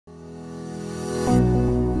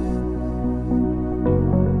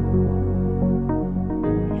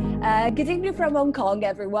Good evening from Hong Kong,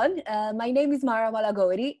 everyone. My name is Mara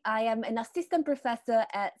Malagodi. I am an assistant professor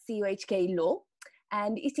at CUHK Law,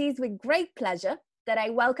 and it is with great pleasure that I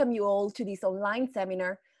welcome you all to this online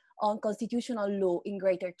seminar on constitutional law in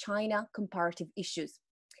Greater China, comparative issues.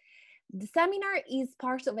 The seminar is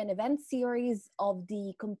part of an event series of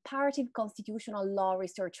the Comparative Constitutional Law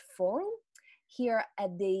Research Forum here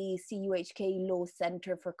at the CUHK Law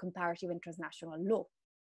Center for Comparative and Transnational Law.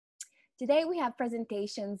 Today we have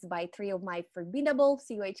presentations by three of my formidable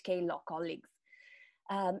CUHK Law colleagues.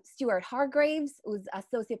 Stuart Hargreaves, who's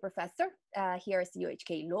Associate Professor here at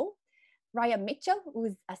CUHK Law, Ryan Mitchell,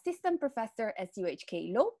 who's Assistant Professor at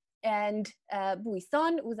CUHK Law, and Ngoc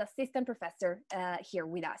Son, who's Assistant Professor here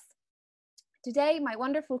with us. Today, my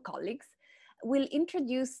wonderful colleagues will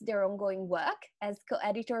introduce their ongoing work as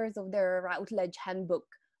co-editors of the Routledge Handbook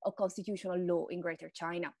of Constitutional Law in Greater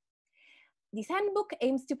China. This handbook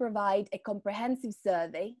aims to provide a comprehensive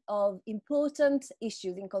survey of important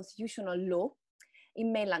issues in constitutional law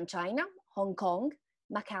in mainland China, Hong Kong,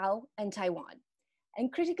 Macau, and Taiwan,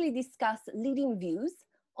 and critically discuss leading views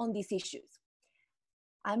on these issues.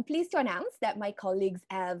 I'm pleased to announce that my colleagues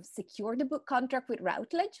have secured the book contract with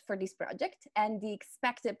Routledge for this project, and the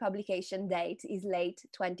expected publication date is late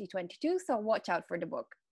 2022, so watch out for the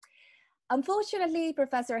book. Unfortunately,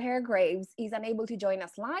 Professor Hargreaves is unable to join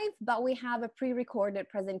us live, but we have a pre-recorded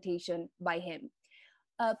presentation by him.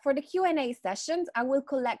 For the Q&A sessions, I will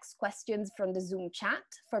collect questions from the Zoom chat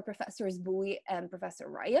for Professors Bui and Professor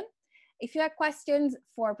Ryan. If you have questions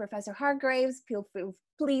for Professor Hargreaves,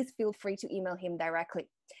 please feel free to email him directly.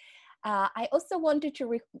 I also wanted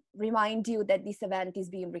to remind you that this event is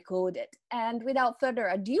being recorded. And without further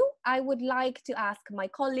ado, I would like to ask my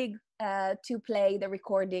colleague to play the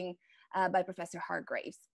recording by Professor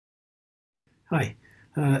Hargreaves. Hi,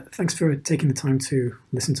 thanks for taking the time to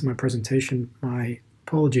listen to my presentation. My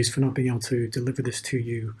apologies for not being able to deliver this to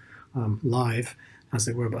you live, as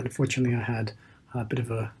it were, but unfortunately I had a bit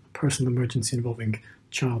of a personal emergency involving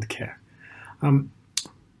childcare.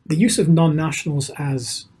 The use of non-nationals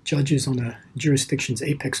as judges on a jurisdiction's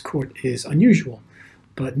apex court is unusual,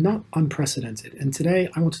 but not unprecedented. And today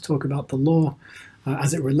I want to talk about the law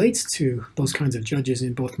as it relates to those kinds of judges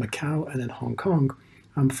in both Macau and in Hong Kong,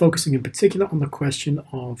 focusing in particular on the question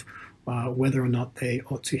of whether or not they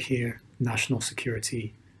ought to hear national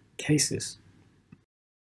security cases.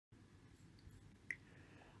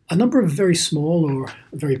 A number of very small or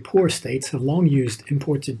very poor states have long used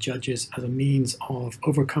imported judges as a means of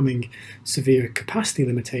overcoming severe capacity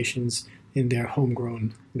limitations in their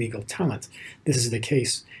homegrown legal talent. This is the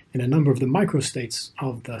case in a number of the microstates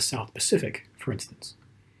of the South Pacific, for instance.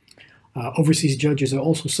 Overseas judges are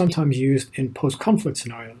also sometimes used in post-conflict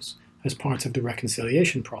scenarios as part of the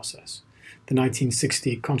reconciliation process. The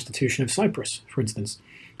 1960 Constitution of Cyprus, for instance,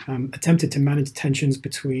 attempted to manage tensions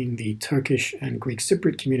between the Turkish and Greek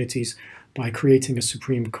Cypriot communities by creating a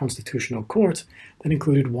Supreme Constitutional Court that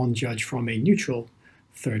included one judge from a neutral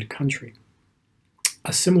third country.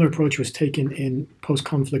 A similar approach was taken in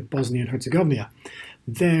post-conflict Bosnia and Herzegovina.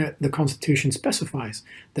 There, the Constitution specifies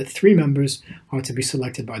that 3 members are to be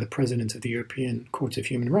selected by the President of the European Court of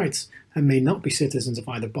Human Rights and may not be citizens of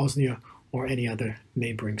either Bosnia or any other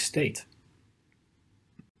neighboring state.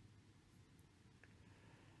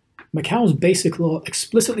 Macau's basic law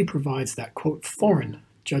explicitly provides that, quote, foreign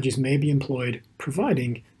judges may be employed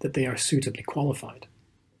providing that they are suitably qualified.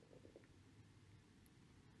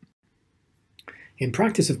 In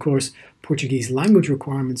practice, of course, Portuguese language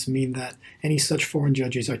requirements mean that any such foreign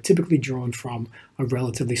judges are typically drawn from a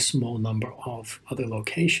relatively small number of other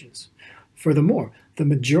locations. Furthermore, the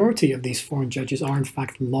majority of these foreign judges are in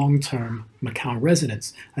fact long-term Macau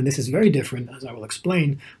residents, and this is very different, as I will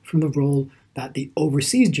explain, from the role that the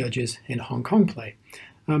overseas judges in Hong Kong play.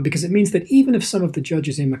 Because it means that even if some of the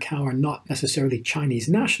judges in Macau are not necessarily Chinese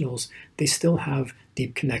nationals, they still have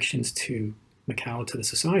deep connections to Macau, to the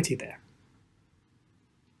society there.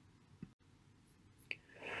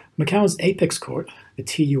 Macau's apex court, the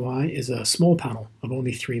TUI, is a small panel of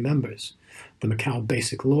only 3 members. The Macau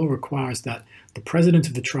Basic Law requires that the president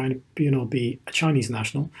of the tribunal be a Chinese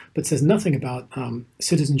national, but says nothing about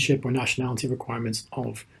citizenship or nationality requirements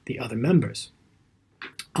of the other members.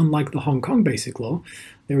 Unlike the Hong Kong Basic Law,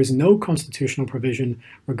 there is no constitutional provision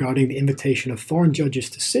regarding the invitation of foreign judges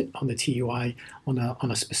to sit on the TUI on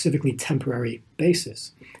a specifically temporary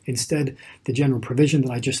basis. Instead, the general provision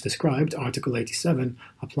that I just described, Article 87,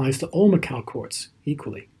 applies to all Macau courts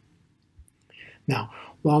equally. Now,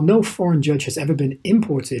 while no foreign judge has ever been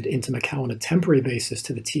imported into Macau on a temporary basis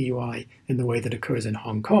to the TUI in the way that occurs in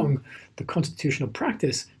Hong Kong, the constitutional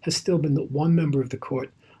practice has still been that one member of the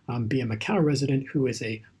court be a Macau resident who is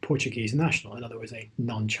a Portuguese national, in other words, a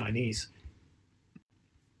non-Chinese.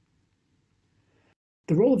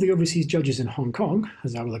 The role of the overseas judges in Hong Kong,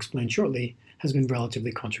 as I will explain shortly, has been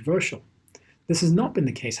relatively controversial. This has not been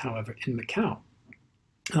the case, however, in Macau.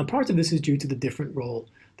 Now, part of this is due to the different role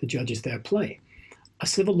the judges there play. A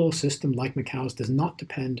civil law system like Macau's does not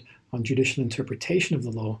depend on judicial interpretation of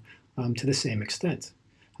the law to the same extent.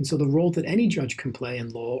 And so the role that any judge can play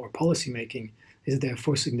in law or policymaking is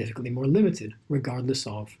therefore significantly more limited, regardless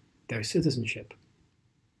of their citizenship.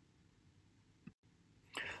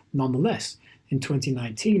 Nonetheless, in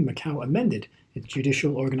 2019, Macau amended its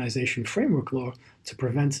Judicial Organization Framework Law to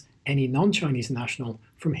prevent any non-Chinese national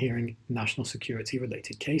from hearing national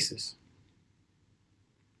security-related cases.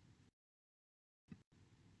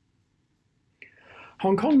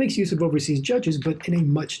 Hong Kong makes use of overseas judges, but in a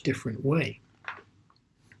much different way.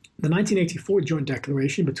 The 1984 Joint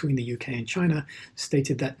Declaration between the UK and China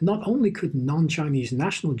stated that not only could non-Chinese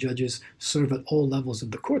national judges serve at all levels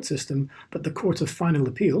of the court system, but the Court of Final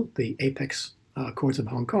Appeal, the apex court of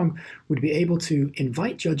Hong Kong, would be able to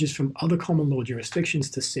invite judges from other common law jurisdictions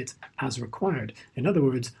to sit as required, in other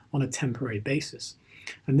words, on a temporary basis.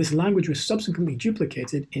 And this language was subsequently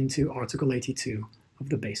duplicated into Article 82 of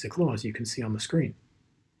the Basic Law, as you can see on the screen.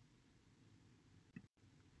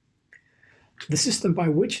 The system by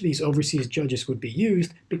which these overseas judges would be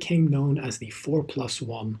used became known as the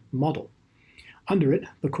 4+1 model. Under it,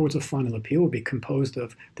 the Court of Final Appeal would be composed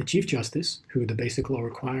of the Chief Justice, who the Basic Law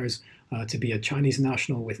requires to be a Chinese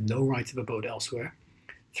national with no right of abode elsewhere,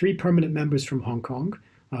 3 permanent members from Hong Kong,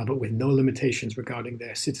 but with no limitations regarding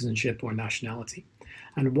their citizenship or nationality,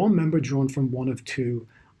 and 1 member drawn from one of 2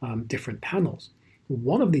 different panels.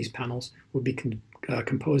 One of these panels would be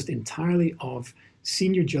composed entirely of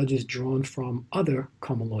senior judges drawn from other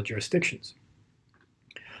common law jurisdictions.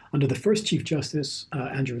 Under the first Chief Justice,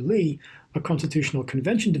 Andrew Lee, a constitutional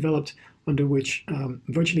convention developed under which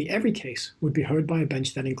virtually every case would be heard by a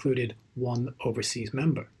bench that included 1 overseas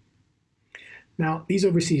member. Now, these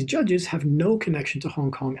overseas judges have no connection to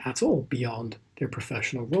Hong Kong at all beyond their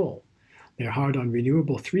professional role. They're hired on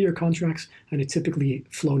renewable 3-year contracts and are typically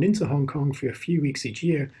flown into Hong Kong for a few weeks each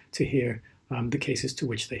year to hear the cases to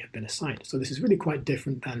which they have been assigned. So this is really quite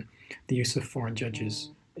different than the use of foreign judges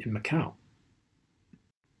in Macau.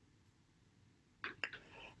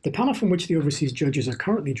 The panel from which the overseas judges are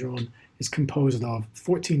currently drawn is composed of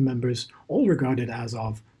 14 members, all regarded as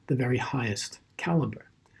of the very highest caliber.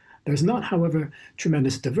 There's not, however,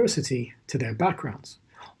 tremendous diversity to their backgrounds.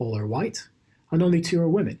 All are white, and only 2 are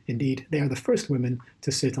women. Indeed, they are the first women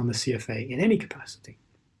to sit on the CFA in any capacity.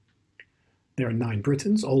 There are 9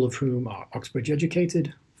 Britons, all of whom are Oxbridge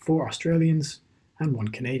educated, 4 Australians, and 1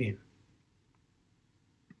 Canadian.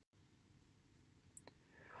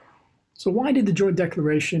 So why did the Joint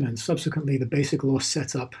Declaration and subsequently the Basic Law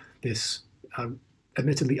set up this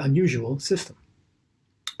admittedly unusual system?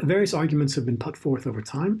 Various arguments have been put forth over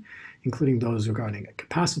time, including those regarding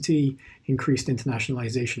capacity, increased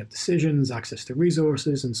internationalization of decisions, access to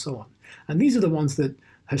resources, and so on. And these are the ones that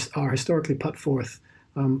are historically put forth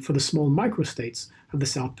for the small microstates of the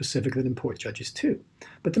South Pacific that import judges too.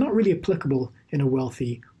 But they're not really applicable in a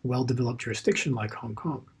wealthy, well-developed jurisdiction like Hong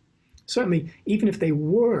Kong. Certainly, even if they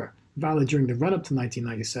were valid during the run-up to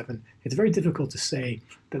 1997, it's very difficult to say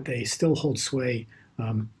that they still hold sway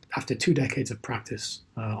after 2 decades of practice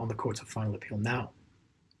on the Courts of Final Appeal now.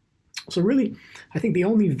 So really, I think the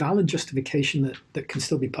only valid justification that can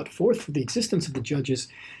still be put forth for the existence of the judges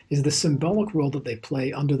is the symbolic role that they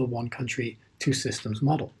play under the 1 country, 2 systems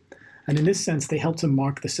model. And in this sense, they help to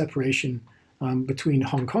mark the separation between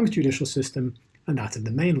Hong Kong's judicial system and that of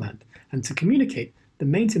the mainland, and to communicate the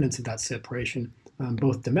maintenance of that separation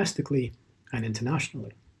both domestically and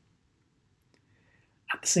internationally.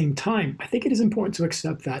 At the same time, I think it is important to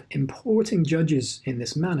accept that importing judges in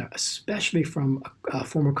this manner, especially from a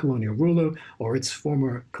former colonial ruler or its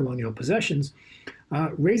former colonial possessions,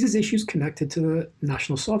 raises issues connected to the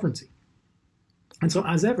national sovereignty. And so,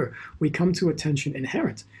 as ever, we come to a tension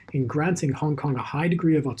inherent in granting Hong Kong a high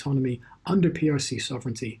degree of autonomy under PRC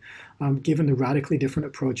sovereignty, given the radically different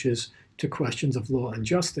approaches to questions of law and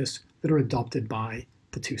justice that are adopted by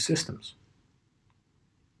the 2 systems.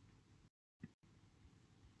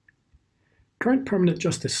 Current Permanent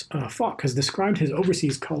Justice Falk has described his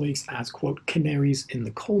overseas colleagues as, quote, canaries in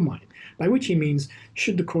the coal mine, by which he means,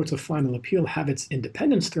 should the Court of Final Appeal have its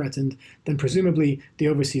independence threatened, then presumably the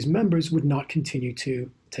overseas members would not continue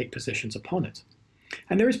to take positions upon it.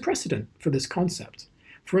 And there is precedent for this concept.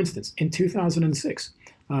 For instance, in 2006,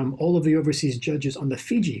 all of the overseas judges on the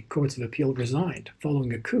Fiji Courts of Appeal resigned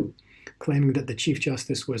following a coup. claiming that the Chief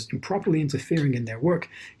Justice was improperly interfering in their work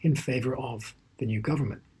in favor of the new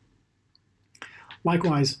government.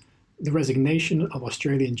 Likewise, the resignation of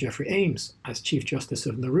Australian Geoffrey Ames as Chief Justice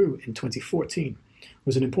of Nauru in 2014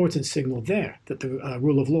 was an important signal there that the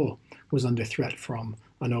rule of law was under threat from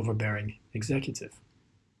an overbearing executive.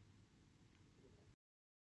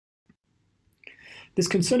 This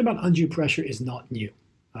concern about undue pressure is not new.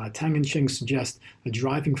 Tang and Ching suggest a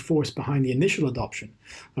driving force behind the initial adoption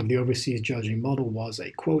of the overseas judging model was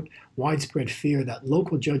a, quote, widespread fear that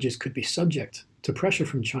local judges could be subject to pressure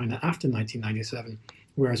from China after 1997,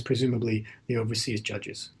 whereas presumably the overseas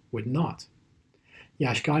judges would not.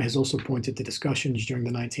 Yash Gai has also pointed to discussions during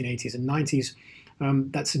the 1980s and 90s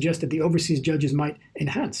that suggested the overseas judges might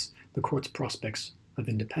enhance the court's prospects of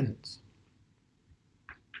independence.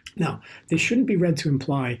 Now, this shouldn't be read to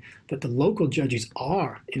imply that the local judges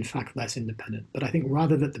are, in fact, less independent, but I think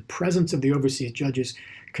rather that the presence of the overseas judges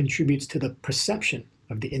contributes to the perception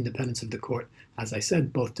of the independence of the court, as I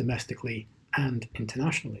said, both domestically and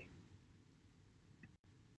internationally.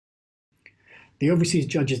 The overseas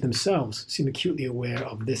judges themselves seem acutely aware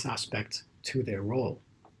of this aspect to their role.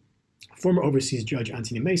 Former overseas judge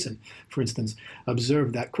Anthony Mason, for instance,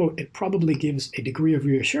 observed that, quote, it probably gives a degree of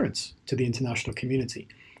reassurance to the international community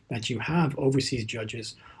that you have overseas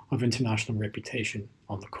judges of international reputation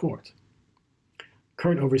on the court.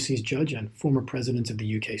 Current overseas judge and former president of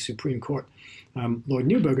the UK Supreme Court, Lord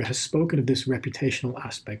Neuberger, has spoken of this reputational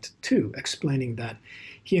aspect too, explaining that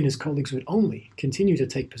he and his colleagues would only continue to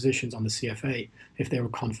take positions on the CFA if they were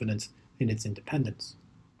confident in its independence.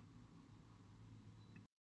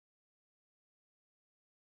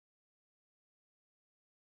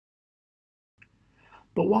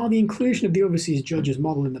 But while the inclusion of the overseas judges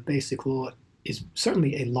model in the Basic Law is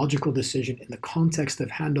certainly a logical decision in the context of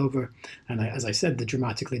handover, and as I said, the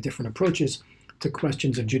dramatically different approaches to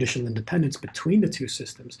questions of judicial independence between the two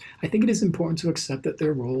systems, I think it is important to accept that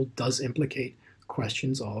their role does implicate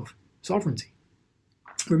questions of sovereignty.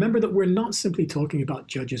 Remember that we're not simply talking about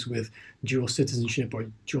judges with dual citizenship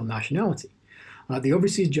or dual nationality. The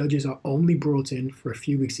overseas judges are only brought in for a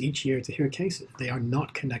few weeks each year to hear cases. They are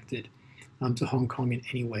not connected to Hong Kong in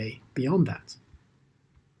any way beyond that.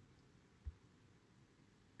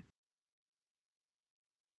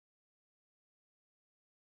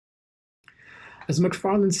 As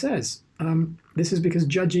McFarland says, this is because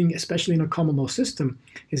judging, especially in a common law system,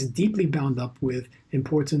 is deeply bound up with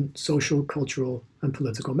important social, cultural, and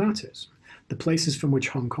political matters. The places from which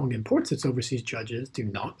Hong Kong imports its overseas judges do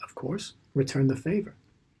not, of course, return the favor.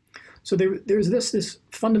 So there's this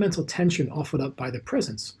fundamental tension offered up by the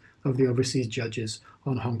presence of the overseas judges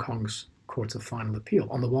on Hong Kong's courts of final appeal.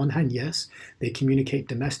 On the one hand, yes, they communicate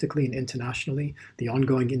domestically and internationally the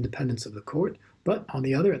ongoing independence of the court, but on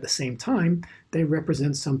the other, at the same time, they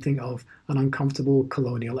represent something of an uncomfortable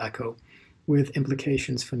colonial echo with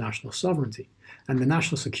implications for national sovereignty. And the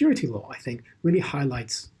national security law, I think, really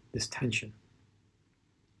highlights this tension.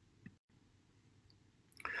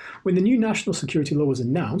 When the new national security law was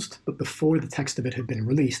announced, but before the text of it had been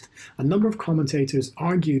released, a number of commentators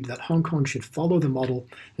argued that Hong Kong should follow the model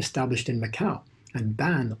established in Macau and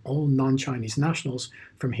ban all non-Chinese nationals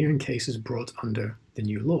from hearing cases brought under the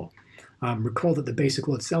new law. Recall that the Basic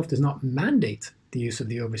Law itself does not mandate the use of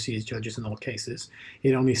the overseas judges in all cases.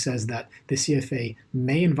 It only says that the CFA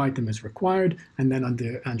may invite them as required, and then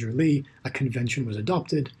under Andrew Lee, a convention was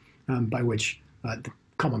adopted by which the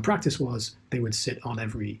common practice was they would sit on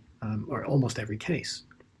every or almost every case.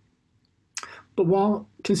 But while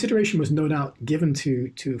consideration was no doubt given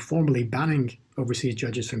to formally banning overseas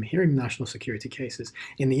judges from hearing national security cases,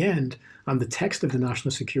 in the end, the text of the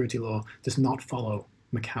national security law does not follow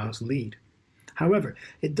Macau's lead. However,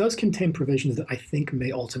 it does contain provisions that I think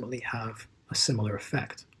may ultimately have a similar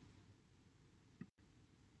effect.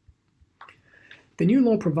 The new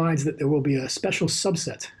law provides that there will be a special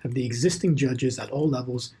subset of the existing judges at all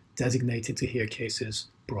levels designated to hear cases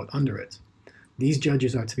brought under it. These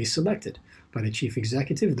judges are to be selected by the Chief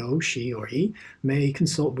Executive, though she or he may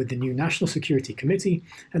consult with the new National Security Committee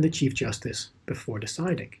and the Chief Justice before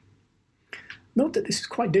deciding. Note that this is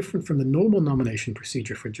quite different from the normal nomination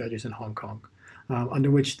procedure for judges in Hong Kong, under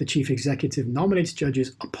which the Chief Executive nominates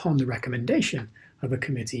judges upon the recommendation of a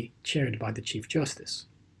committee chaired by the Chief Justice.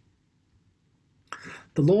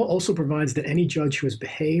 The law also provides that any judge who has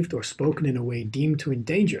behaved or spoken in a way deemed to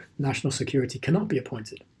endanger national security cannot be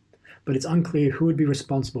appointed, but it's unclear who would be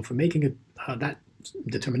responsible for making that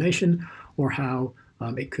determination or how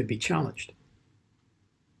it could be challenged.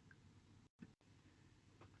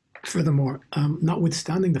 Furthermore,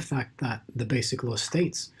 notwithstanding the fact that the Basic Law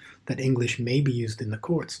states that English may be used in the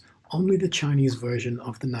courts, only the Chinese version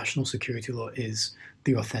of the national security law is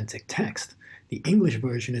the authentic text. The English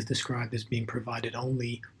version is described as being provided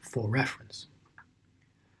only for reference.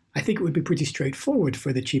 I think it would be pretty straightforward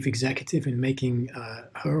for the chief executive in making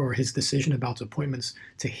her or his decision about appointments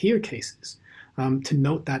to hear cases, to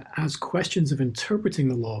note that as questions of interpreting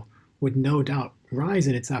the law would no doubt rise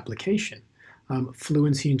in its application,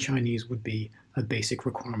 fluency in Chinese would be a basic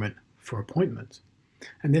requirement for appointment.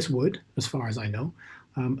 And this would, as far as I know,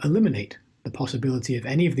 eliminate the possibility of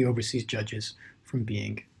any of the overseas judges from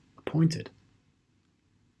being appointed.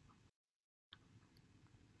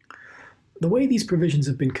 The way these provisions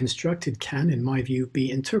have been constructed can, in my view, be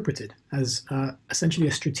interpreted as essentially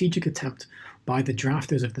a strategic attempt by the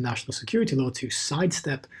drafters of the national security law to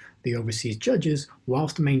sidestep the overseas judges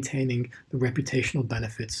whilst maintaining the reputational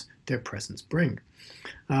benefits their presence bring.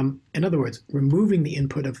 In other words, removing the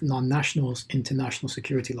input of non-nationals into national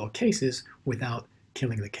security law cases without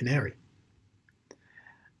killing the canary.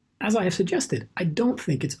 As I have suggested, I don't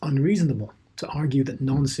think it's unreasonable to argue that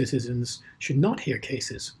non-citizens should not hear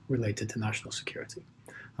cases related to national security.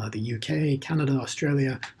 The UK, Canada,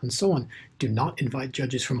 Australia, and so on do not invite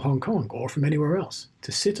judges from Hong Kong or from anywhere else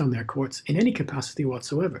to sit on their courts in any capacity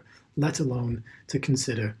whatsoever, let alone to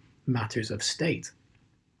consider matters of state.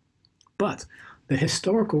 But the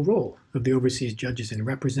historical role of the overseas judges in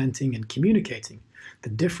representing and communicating the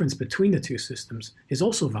difference between the two systems is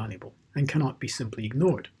also valuable and cannot be simply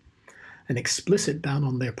ignored. An explicit ban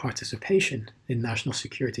on their participation in national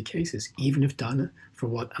security cases, even if done for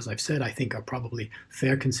what, as I've said, I think are probably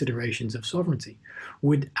fair considerations of sovereignty,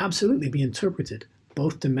 would absolutely be interpreted,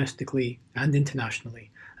 both domestically and internationally,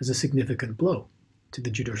 as a significant blow to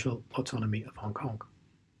the judicial autonomy of Hong Kong.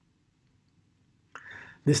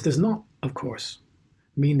 This does not, of course,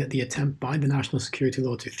 mean that the attempt by the national security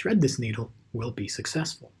law to thread this needle will be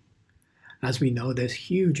successful. As we know, there's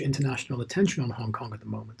huge international attention on Hong Kong at the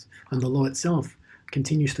moment, and the law itself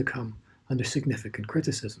continues to come under significant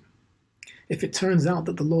criticism. If it turns out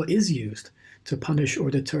that the law is used to punish or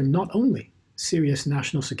deter not only serious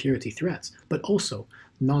national security threats, but also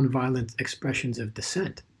non-violent expressions of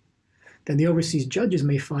dissent, then the overseas judges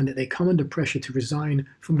may find that they come under pressure to resign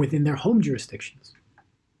from within their home jurisdictions.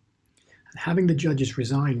 And having the judges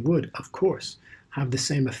resign would, of course, have the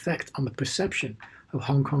same effect on the perception of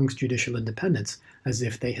Hong Kong's judicial independence as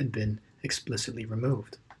if they had been explicitly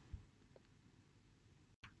removed.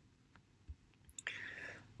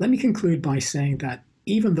 Let me conclude by saying that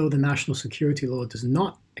even though the national security law does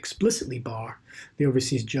not explicitly bar the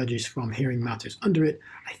overseas judges from hearing matters under it,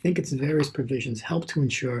 I think its various provisions help to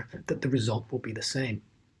ensure that the result will be the same.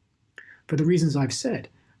 For the reasons I've said,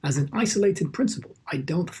 as an isolated principle, I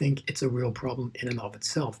don't think it's a real problem in and of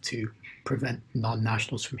itself to prevent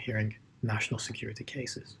non-nationals from hearing national security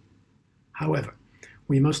cases. However,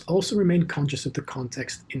 we must also remain conscious of the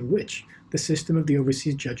context in which the system of the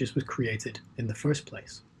overseas judges was created in the first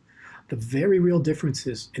place. The very real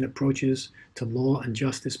differences in approaches to law and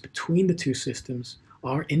justice between the two systems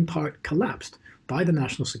are in part collapsed by the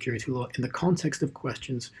national security law in the context of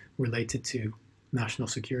questions related to national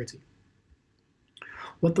security.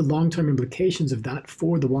 What the long-term implications of that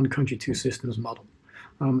for the one country, two systems model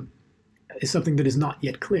is something that is not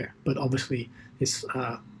yet clear, but obviously is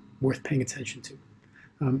worth paying attention to.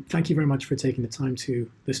 Thank you very much for taking the time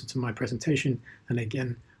to listen to my presentation. And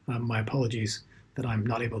again, my apologies that I'm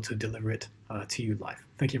not able to deliver it to you live.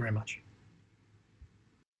 Thank you very much.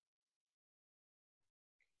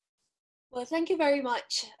 Well, thank you very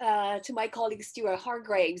much to my colleague Stuart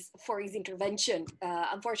Hargreaves for his intervention.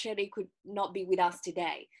 Unfortunately, he could not be with us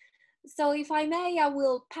today. So if I may, I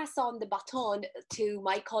will pass on the baton to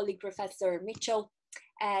my colleague, Professor Mitchell,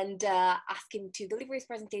 and ask him to deliver his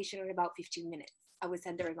presentation in about 15 minutes. I will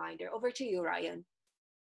send a reminder. Over to you, Ryan.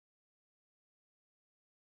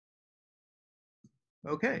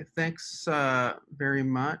 Okay, thanks very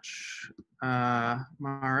much,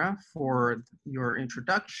 Mara, for your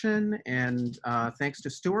introduction, and thanks to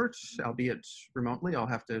Stuart, albeit remotely. I'll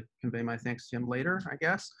have to convey my thanks to him later, I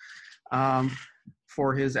guess,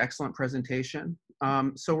 for his excellent presentation.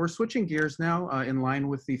 So we're switching gears now in line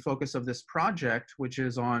with the focus of this project, which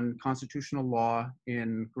is on constitutional law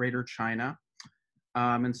in Greater China.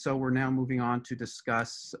 And so we're now moving on to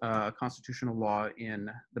discuss constitutional law in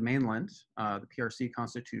the mainland, the PRC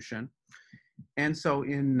Constitution. And so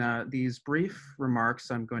in these brief remarks,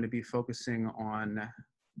 I'm going to be focusing on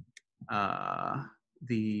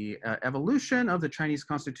the evolution of the Chinese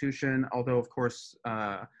Constitution, although of course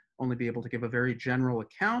only be able to give a very general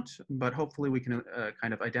account, but hopefully we can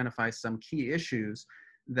kind of identify some key issues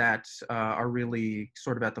that are really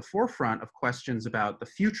sort of at the forefront of questions about the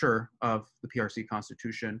future of the PRC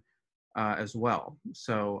Constitution as well.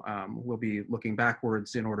 So we'll be looking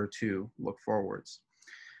backwards in order to look forwards.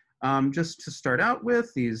 Just to start out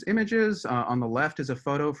with, these images, on the left is a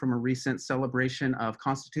photo from a recent celebration of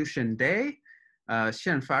Constitution Day,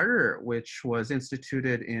 宪法日, which was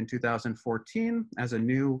instituted in 2014 as a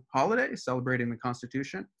new holiday celebrating the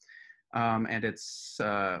Constitution and its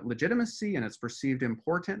legitimacy and its perceived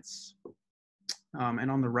importance.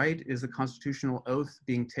 And on the right is the constitutional oath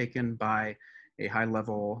being taken by a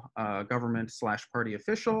high-level government/party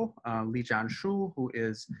official, Li Jianshu, who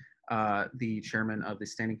is the chairman of the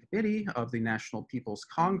Standing Committee of the National People's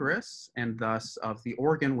Congress, and thus of the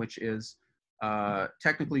organ which is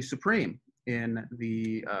technically supreme in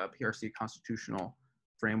the PRC constitutional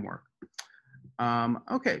framework.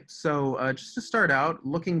 Okay, so just to start out,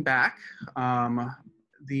 looking back,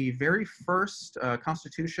 the very first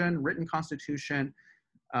written constitution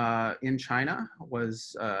in China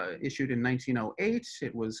was issued in 1908.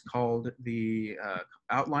 It was called the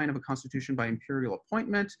Outline of a Constitution by Imperial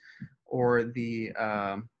Appointment, or the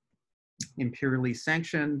imperially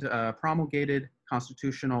sanctioned, promulgated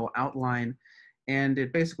constitutional outline. And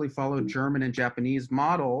it basically followed German and Japanese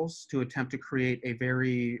models to attempt to create a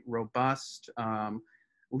very robust,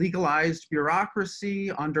 legalized bureaucracy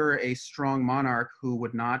under a strong monarch who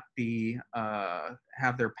would not be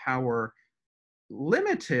have their power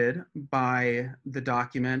limited by the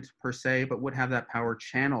document per se, but would have that power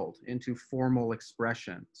channeled into formal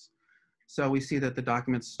expressions. So we see that the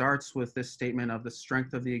document starts with this statement of the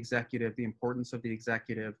strength of the executive, the importance of the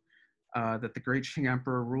executive, that the great Qing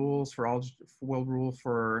Emperor will rule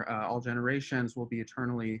for all generations, will be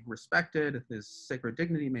eternally respected, his sacred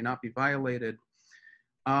dignity may not be violated.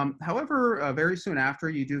 However, very soon after,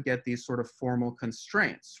 you do get these sort of formal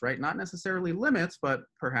constraints, right? Not necessarily limits, but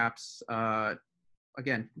perhaps,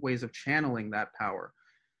 again, ways of channeling that power.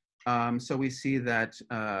 So we see that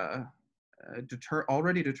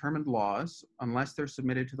already determined laws, unless they're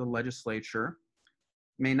submitted to the legislature,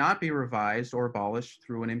 may not be revised or abolished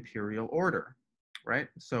through an imperial order, right?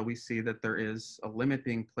 So we see that there is a limit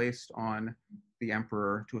being placed on the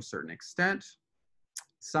emperor to a certain extent,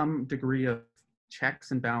 some degree of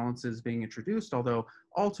checks and balances being introduced, although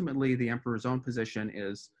ultimately the emperor's own position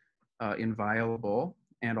is inviolable,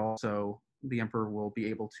 and also the emperor will be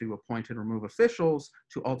able to appoint and remove officials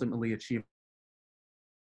to ultimately achieve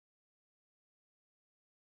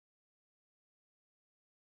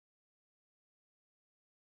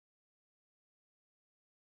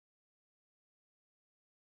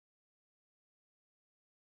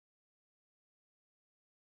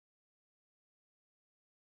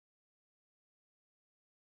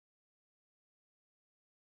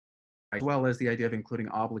as well as the idea of including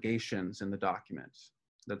obligations in the document,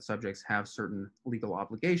 that subjects have certain legal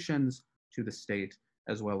obligations to the state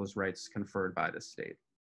as well as rights conferred by the state.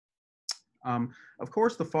 Of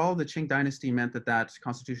course, the fall of the Qing dynasty meant that that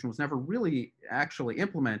constitution was never really actually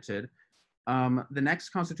implemented. The next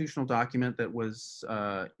constitutional document that was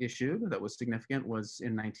issued that was significant was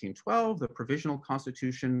in 1912, the Provisional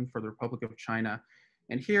Constitution for the Republic of China.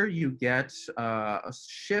 And here you get a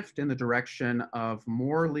shift in the direction of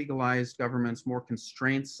more legalized governments, more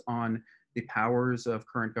constraints on the powers of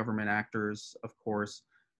current government actors, of course.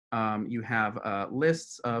 You have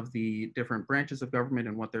lists of the different branches of government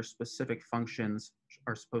and what their specific functions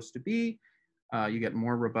are supposed to be. You get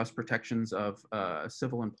more robust protections of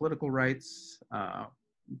civil and political rights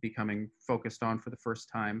becoming focused on for the first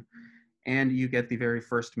time. And you get the very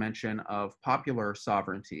first mention of popular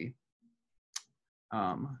sovereignty.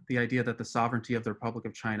 The idea that the sovereignty of the Republic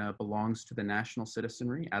of China belongs to the national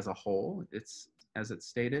citizenry as a whole, as it's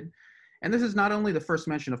stated. And this is not only the first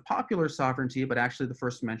mention of popular sovereignty, but actually the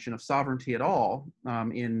first mention of sovereignty at all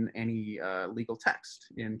in any legal text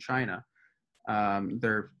in China.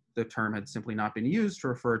 The term had simply not been used to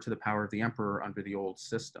refer to the power of the emperor under the old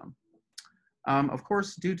system. Of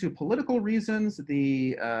course, due to political reasons,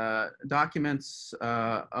 the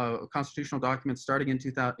constitutional documents starting in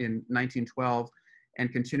 1912 and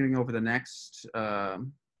continuing over the next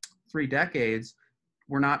 3 decades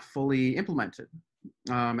were not fully implemented.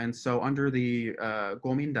 And so under the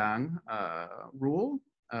Kuomintang rule,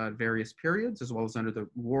 various periods, as well as under the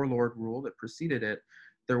warlord rule that preceded it,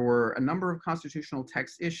 there were a number of constitutional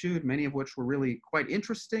texts issued, many of which were really quite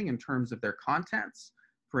interesting in terms of their contents.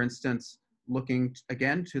 For instance, looking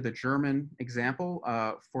again to the German example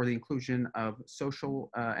for the inclusion of social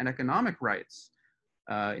and economic rights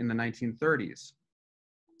in the 1930s.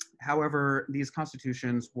 However, these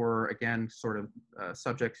constitutions were again sort of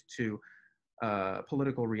subject to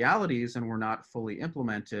political realities and were not fully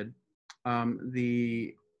implemented.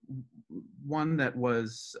 The one that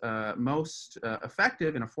was most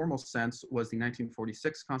effective in a formal sense was the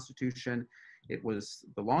 1946 Constitution. It was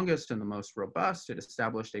the longest and the most robust. It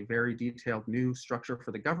established a very detailed new structure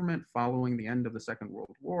for the government following the end of the Second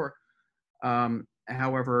World War.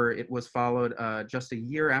 However, it was followed just a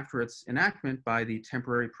year after its enactment by the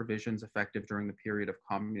temporary provisions effective during the period of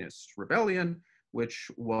communist rebellion,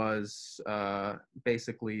 which was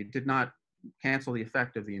basically did not cancel the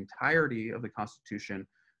effect of the entirety of the Constitution,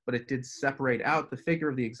 but it did separate out the figure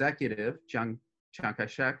of the executive, Chiang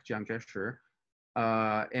Kai-shek,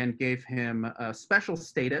 and gave him a special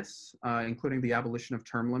status, including the abolition of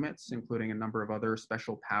term limits, including a number of other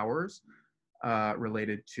special powers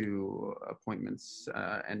related to appointments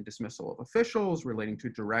and dismissal of officials, relating to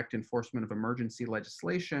direct enforcement of emergency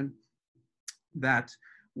legislation that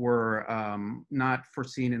were not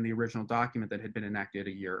foreseen in the original document that had been enacted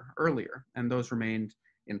a year earlier. And those remained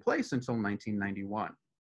in place until 1991,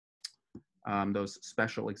 those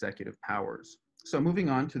special executive powers. So moving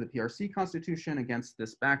on to the PRC Constitution, against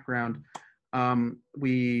this background, there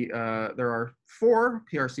are 4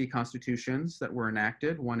 PRC constitutions that were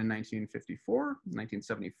enacted, one in 1954,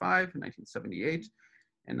 1975, 1978,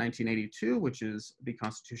 and 1982, which is the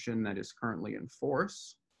constitution that is currently in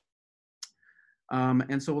force.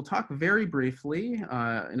 And so we'll talk very briefly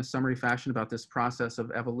in a summary fashion about this process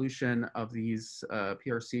of evolution of these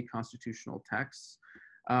PRC constitutional texts.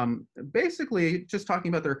 Basically, just talking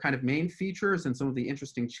about their kind of main features and some of the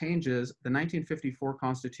interesting changes, the 1954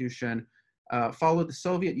 Constitution followed the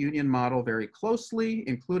Soviet Union model very closely,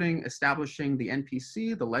 including establishing the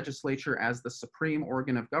NPC, the legislature, as the supreme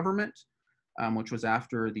organ of government, which was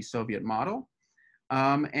after the Soviet model,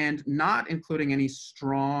 and not including any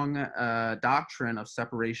strong doctrine of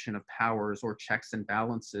separation of powers or checks and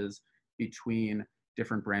balances between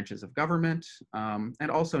different branches of government,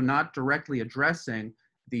 and also not directly addressing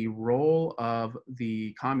the role of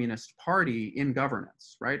the Communist Party in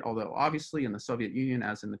governance, right? Although obviously in the Soviet Union,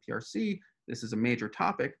 as in the PRC, this is a major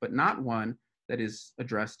topic, but not one that is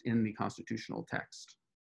addressed in the constitutional text.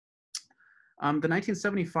 The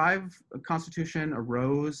 1975 Constitution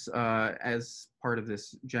arose as part of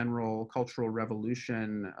this general cultural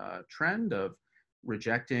revolution trend of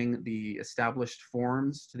rejecting the established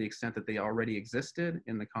forms to the extent that they already existed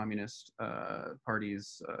in the Communist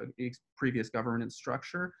Party's previous governance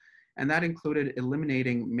structure. And that included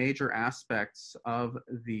eliminating major aspects of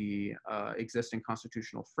the existing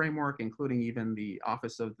constitutional framework, including even the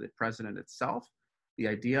office of the president itself. The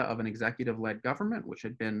idea of an executive-led government, which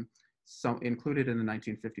had been included in the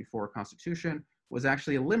 1954 Constitution, was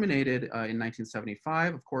actually eliminated in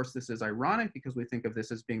 1975. Of course, this is ironic because we think of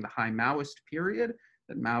this as being the high Maoist period,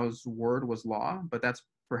 that Mao's word was law, but that's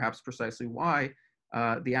perhaps precisely why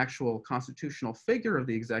the actual constitutional figure of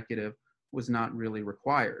the executive was not really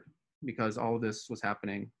required, because all of this was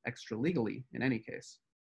happening extra legally in any case.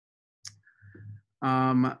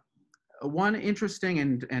 One interesting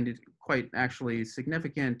and quite actually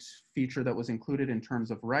significant feature that was included in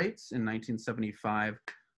terms of rights in 1975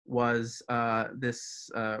 was this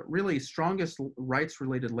really strongest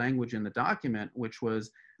rights-related language in the document, which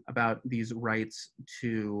was about these rights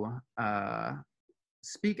to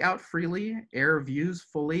speak out freely, air views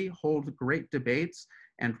fully, hold great debates,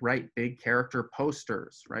 and write big character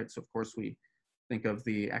posters, right? So of course we think of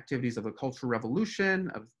the activities of the Cultural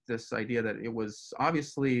Revolution, of this idea that it was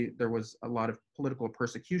obviously there was a lot of political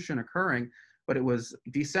persecution occurring, but it was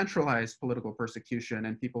decentralized political persecution,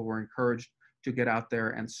 and people were encouraged to get out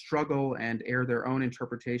there and struggle and air their own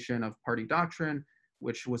interpretation of party doctrine,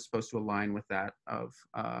 which was supposed to align with that of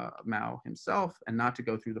Mao himself, and not to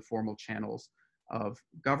go through the formal channels of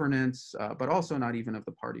governance, but also not even of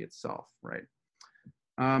the party itself, right?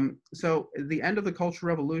 So the end of the Cultural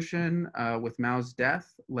Revolution with Mao's death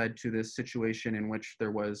led to this situation in which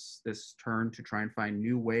there was this turn to try and find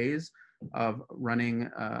new ways of running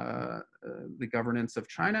the governance of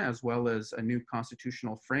China, as well as a new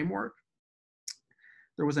constitutional framework.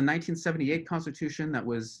 There was a 1978 constitution that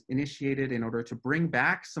was initiated in order to bring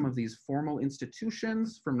back some of these formal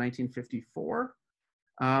institutions from 1954.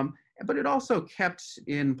 But it also kept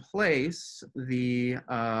in place the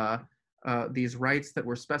these rights that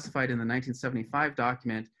were specified in the 1975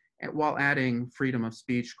 document, while adding freedom of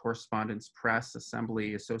speech, correspondence, press,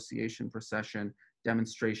 assembly, association, procession,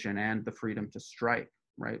 demonstration, and the freedom to strike,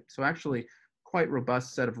 right? So actually quite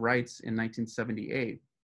robust set of rights in 1978.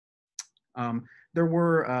 There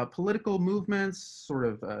were political movements, sort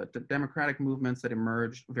of democratic movements that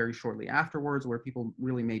emerged very shortly afterwards, where people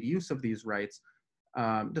really made use of these rights,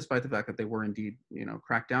 despite the fact that they were indeed,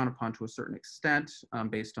 cracked down upon to a certain extent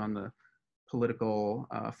based on the political,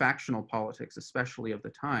 factional politics, especially of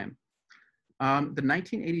the time. The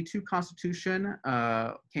 1982 Constitution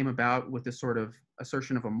came about with this sort of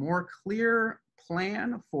assertion of a more clear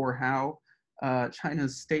plan for how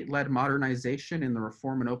China's state-led modernization in the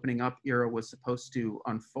reform and opening up era was supposed to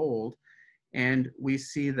unfold. And we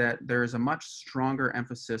see that there's a much stronger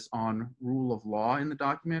emphasis on rule of law in the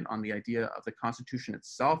document, on the idea of the Constitution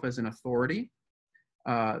itself as an authority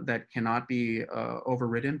that cannot be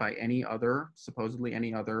overridden by any other, supposedly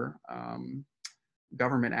any other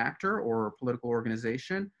government actor or political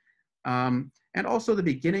organization. And also the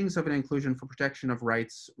beginnings of an inclusion for protection of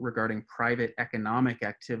rights regarding private economic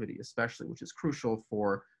activity, especially, which is crucial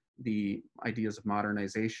for the ideas of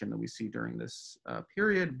modernization that we see during this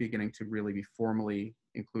period, beginning to really be formally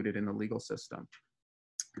included in the legal system.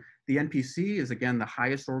 The NPC is, again, the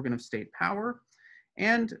highest organ of state power.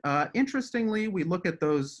 And interestingly, we look at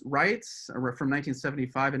those rights from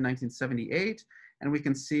 1975 and 1978, and we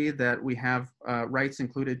can see that we have rights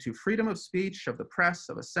included to freedom of speech, of the press,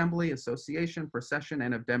 of assembly, association, procession,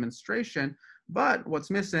 and of demonstration. But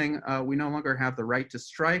what's missing, we no longer have the right to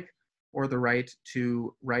strike or the right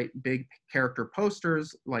to write big character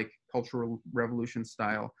posters like Cultural Revolution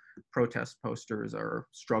style protest posters or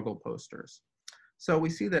struggle posters. So we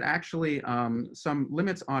see that actually some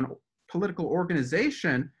limits on political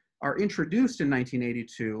organization are introduced in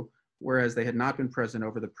 1982, whereas they had not been present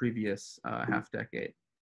over the previous half decade.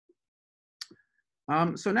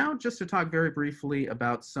 So now just to talk very briefly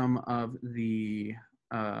about some of the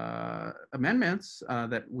amendments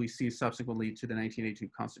that we see subsequently to the 1982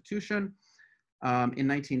 Constitution. In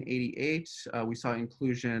 1988, we saw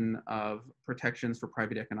inclusion of protections for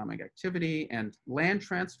private economic activity and land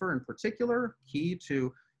transfer in particular, key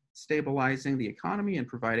to stabilizing the economy and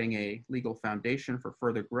providing a legal foundation for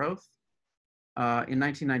further growth. In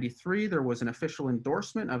 1993, there was an official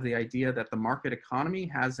endorsement of the idea that the market economy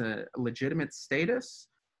has a legitimate status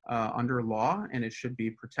under law and it should be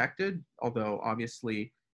protected, although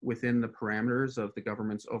obviously within the parameters of the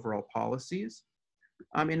government's overall policies.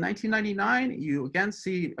 In 1999, you again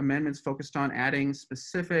see amendments focused on adding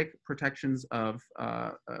specific protections of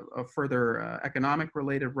further economic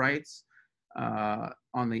related rights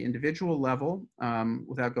on the individual level,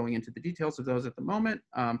 without going into the details of those at the moment.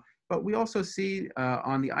 But we also see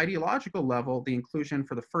on the ideological level, the inclusion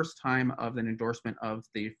for the first time of an endorsement of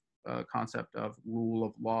the concept of rule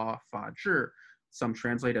of law, 法治. Some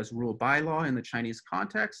translate as rule by law in the Chinese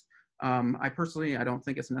context. I personally don't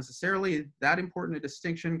think it's necessarily that important a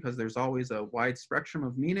distinction because there's always a wide spectrum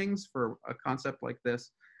of meanings for a concept like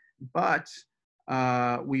this. But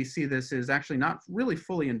we see this is actually not really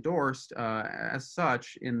fully endorsed as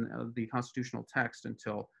such in the constitutional text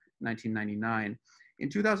until 1999. In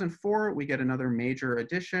 2004, we get another major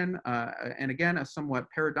addition, and again, a somewhat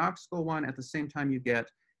paradoxical one. At the same time, you get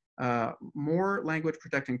more language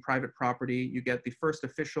protecting private property. You get the first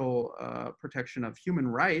official protection of human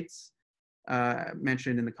rights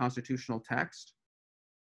mentioned in the constitutional text.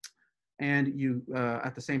 And you,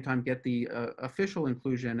 at the same time, get the official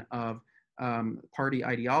inclusion of party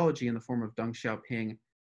ideology in the form of Deng Xiaoping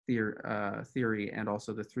theory, and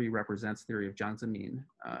also the three represents theory of Jiang Zemin,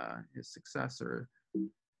 his successor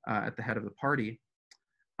at the head of the party.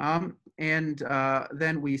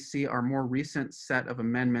 Then we see our more recent set of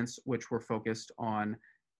amendments, which were focused on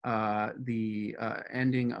the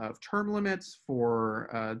ending of term limits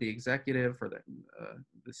for the executive, for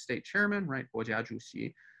the state chairman, right, 国家主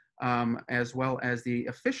席, as well as the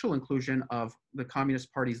official inclusion of the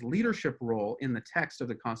Communist Party's leadership role in the text of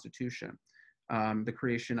the Constitution, the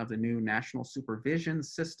creation of the new national supervision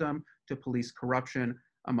system to police corruption,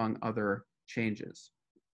 among other changes.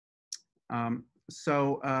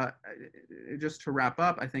 Just to wrap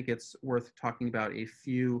up, I think it's worth talking about a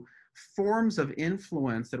few forms of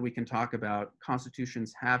influence that we can talk about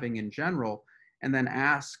constitutions having in general, and then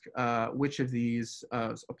ask which of these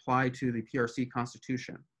apply to the PRC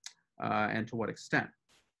constitution and to what extent.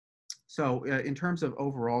 So in terms of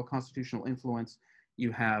overall constitutional influence,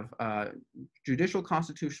 you have judicial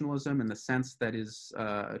constitutionalism in the sense that is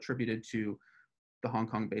attributed to the Hong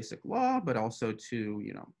Kong Basic Law, but also to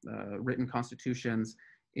written constitutions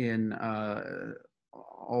in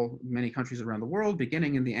many countries around the world,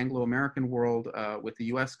 beginning in the Anglo-American world with the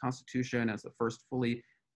US Constitution as the first fully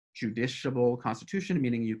judiciable constitution,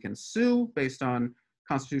 meaning you can sue based on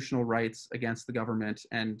constitutional rights against the government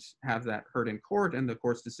and have that heard in court, and the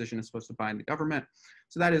court's decision is supposed to bind the government.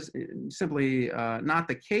 So that is simply not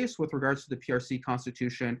the case with regards to the PRC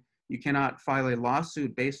Constitution. You cannot file a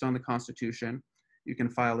lawsuit based on the Constitution. You can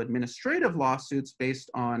file administrative lawsuits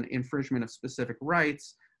based on infringement of specific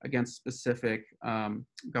rights, against specific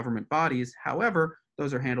government bodies. However,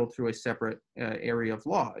 those are handled through a separate area of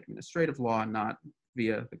law, administrative law, not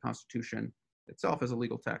via the Constitution itself as a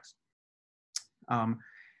legal text.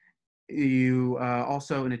 You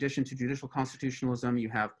also, in addition to judicial constitutionalism, you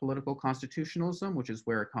have political constitutionalism, which is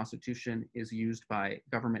where a constitution is used by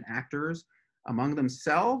government actors among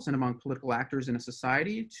themselves and among political actors in a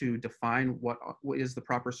society to define what is the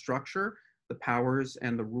proper structure, the powers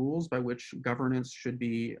and the rules by which governance should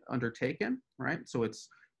be undertaken, right? So it's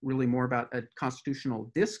really more about a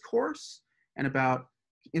constitutional discourse and about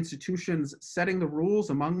institutions setting the rules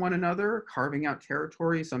among one another, carving out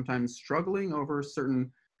territory, sometimes struggling over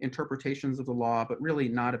certain interpretations of the law, but really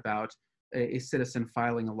not about a citizen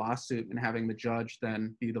filing a lawsuit and having the judge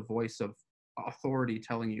then be the voice of authority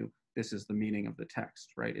telling you this is the meaning of the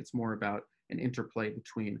text, right? It's more about an interplay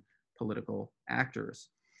between political actors.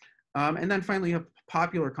 And then finally, you have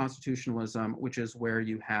popular constitutionalism, which is where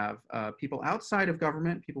you have people outside of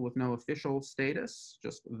government, people with no official status,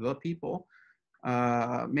 just the people,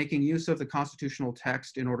 making use of the constitutional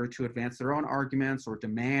text in order to advance their own arguments or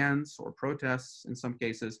demands or protests, in some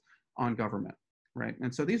cases, on government, right?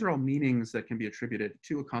 And so these are all meanings that can be attributed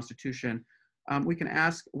to a constitution. We can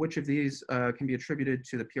ask which of these can be attributed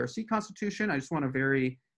to the PRC Constitution. I just want to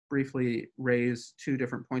very briefly raise two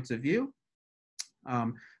different points of view.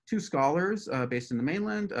 Two scholars based in the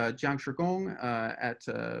mainland, Jiang Shigong at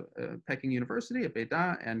Peking University at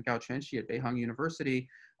Beida and Gao Quanxi at Beihang University,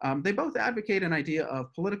 they both advocate an idea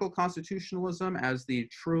of political constitutionalism as the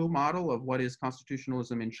true model of what is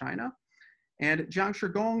constitutionalism in China. And Jiang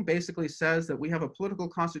Shigong basically says that we have a political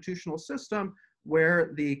constitutional system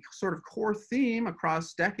where the sort of core theme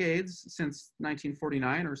across decades since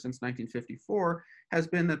 1949 or since 1954 has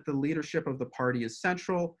been that the leadership of the party is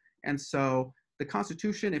central. And so the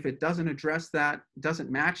Constitution, if it doesn't address that, doesn't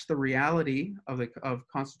match the reality of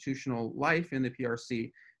constitutional life in the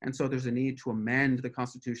PRC. And so there's a need to amend the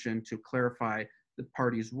Constitution to clarify the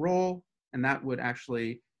party's role. And that would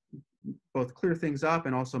actually both clear things up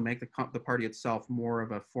and also make the party itself more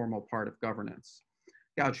of a formal part of governance.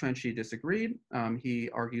 Gao Quanxi disagreed. He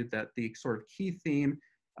argued that the sort of key theme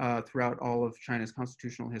throughout all of China's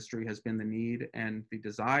constitutional history has been the need and the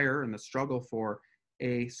desire and the struggle for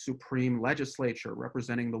a supreme legislature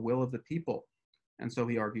representing the will of the people. And so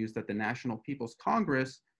he argues that the National People's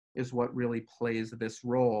Congress is what really plays this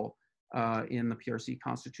role in the PRC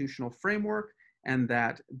constitutional framework, and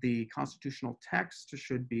that the constitutional text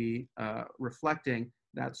should be reflecting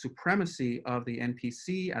that supremacy of the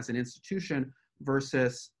NPC as an institution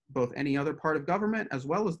versus both any other part of government as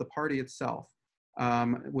well as the party itself,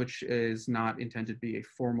 which is not intended to be a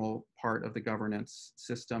formal part of the governance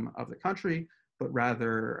system of the country, but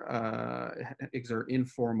rather exert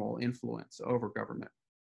informal influence over government.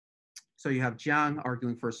 So you have Jiang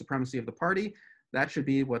arguing for supremacy of the party. That should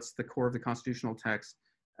be what's the core of the constitutional text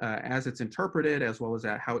as it's interpreted, as well as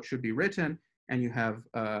how it should be written. And you have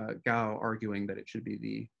Gao arguing that it should be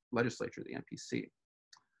the legislature, the NPC.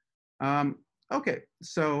 Okay,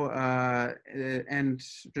 so, and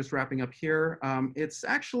just wrapping up here, it's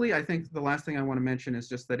actually, I think the last thing I want to mention is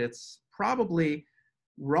just that it's probably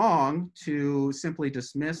wrong to simply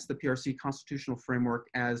dismiss the PRC constitutional framework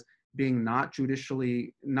as being not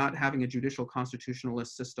having a judicial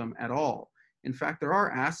constitutionalist system at all. In fact, there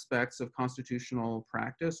are aspects of constitutional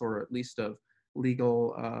practice, or at least of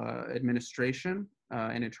legal administration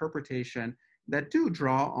and interpretation, that do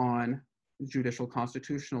draw on judicial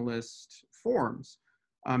constitutionalist forms.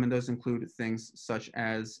 And those include things such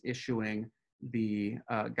as issuing the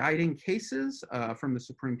guiding cases from the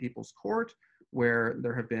Supreme People's Court, where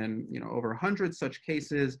there have been over 100 such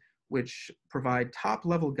cases which provide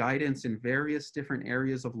top-level guidance in various different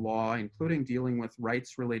areas of law, including dealing with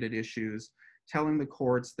rights-related issues, telling the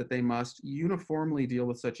courts that they must uniformly deal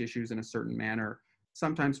with such issues in a certain manner,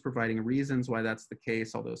 sometimes providing reasons why that's the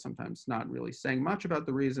case, although sometimes not really saying much about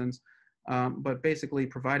the reasons, but basically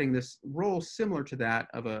providing this role similar to that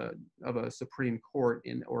of a Supreme Court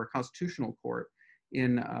or a constitutional court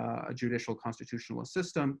in a judicial constitutionalist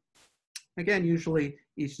system. Again, usually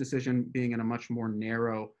each decision being in a much more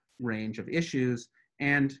narrow range of issues,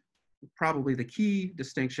 and probably the key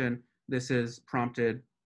distinction, this is prompted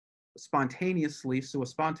spontaneously, sua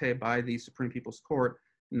sponte, by the Supreme People's Court,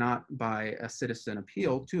 not by a citizen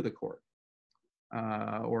appeal to the court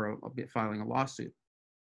or filing a lawsuit.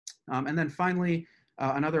 And then finally,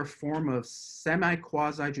 another form of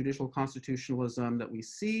semi-quasi-judicial constitutionalism that we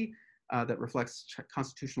see that reflects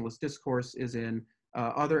constitutionalist discourse is in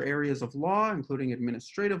other areas of law, including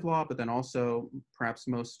administrative law, but then also, perhaps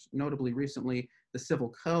most notably recently, the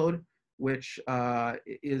civil code, which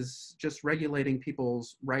is just regulating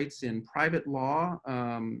people's rights in private law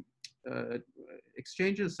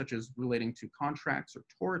exchanges, such as relating to contracts or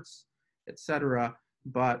torts, etc.,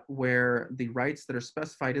 but where the rights that are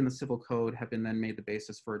specified in the civil code have been then made the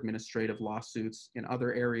basis for administrative lawsuits in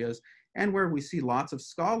other areas, and where we see lots of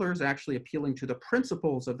scholars actually appealing to the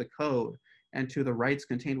principles of the code and to the rights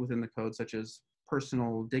contained within the code, such as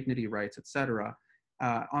personal dignity rights, etc.,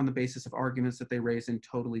 on the basis of arguments that they raise in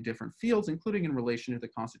totally different fields, including in relation to the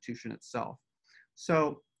Constitution itself.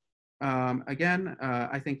 So again,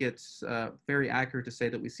 I think it's very accurate to say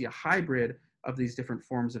that we see a hybrid of these different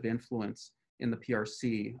forms of influence in the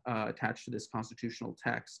PRC attached to this constitutional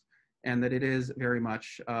text, and that it is very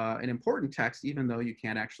much an important text, even though you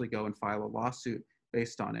can't actually go and file a lawsuit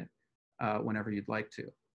based on it whenever you'd like to.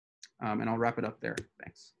 And I'll wrap it up there.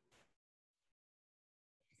 Thanks.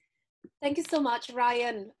 Thank you so much,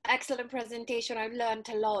 Ryan. Excellent presentation. I've learned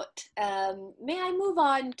a lot. May I move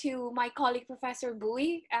on to my colleague, Professor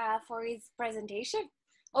Bui, for his presentation?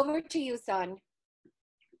 Over to you, Son.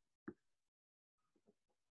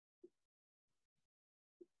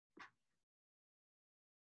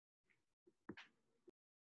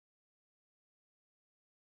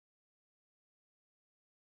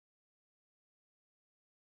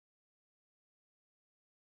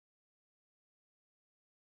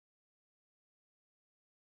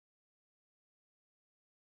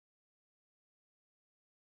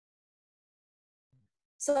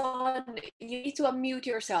 Son, you need to unmute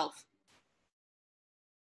yourself.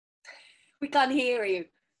 We can't hear you.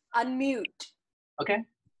 Unmute. Okay.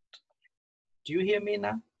 Do you hear me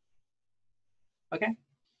now? Okay.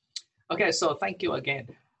 Okay, so thank you again.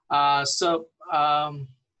 My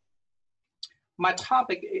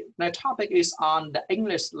topic is on the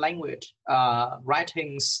English language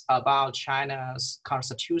writings about China's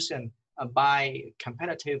constitution by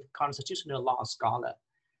comparative constitutional law scholar.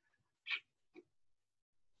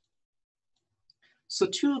 So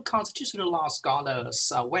two constitutional law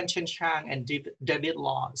scholars, Wen Chen-Chang and David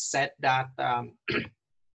Law, said that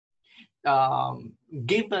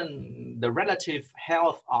given the relative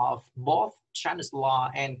health of both Chinese law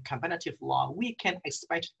and comparative law, we can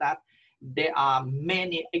expect that there are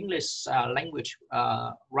many English language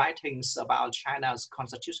writings about China's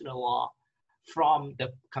constitutional law from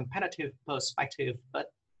the comparative perspective,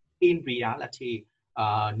 but in reality,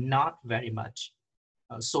 not very much.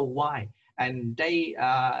 So why? And they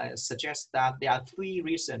suggest that there are three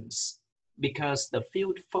reasons. Because the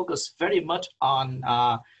field focused very much on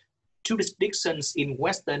jurisdictions in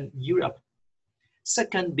Western Europe.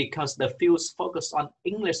 Second, because the fields focus on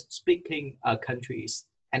English-speaking countries.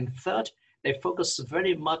 And third, they focus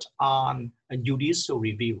very much on a judicial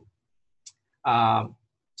review.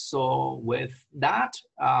 So with that,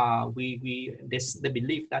 they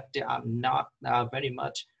believe that there are not very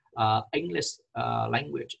much English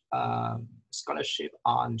language scholarship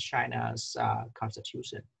on China's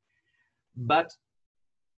constitution. But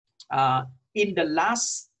in the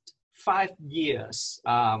last 5 years,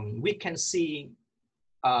 we can see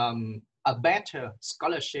a better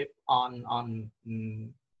scholarship on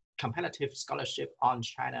comparative scholarship on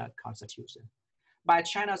China constitution. By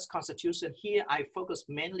China's constitution, here I focus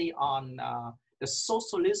mainly on the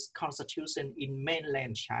socialist constitution in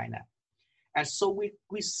mainland China. And so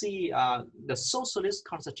we see the socialist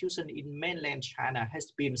constitution in mainland China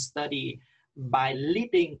has been studied by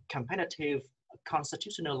leading comparative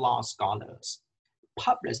constitutional law scholars,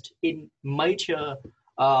 published in major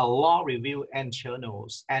law review and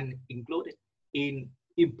journals, and included in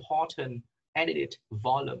important edited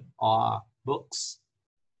volume or books.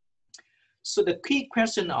 So the key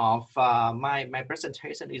question of my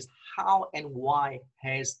presentation is how and why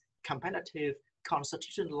has comparative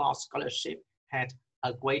constitutional law scholarship had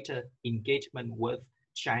a greater engagement with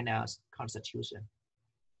China's constitution.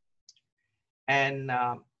 And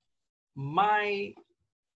my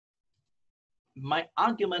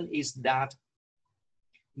argument is that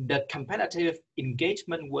the comparative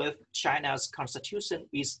engagement with China's constitution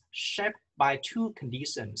is shaped by two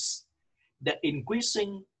conditions: the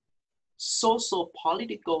increasing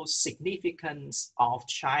socio-political significance of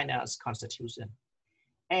China's constitution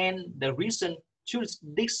and the recent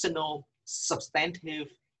jurisdictional, substantive,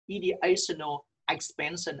 ideational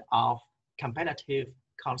expansion of comparative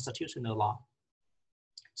constitutional law.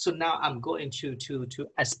 So now I'm going to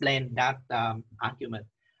explain that argument.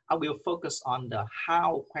 I will focus on the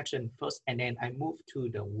how question first, and then I move to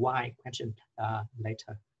the why question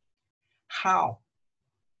later. How?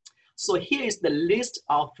 So here is the list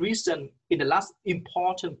of recent, in the last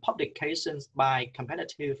important publications by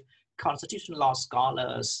comparative constitutional law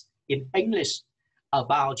scholars in English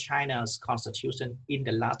about China's constitution in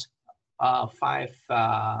the last 5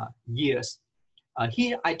 years.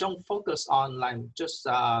 Here, I don't focus on like just,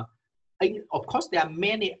 of course, there are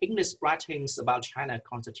many English writings about China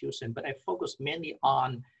constitution, but I focus mainly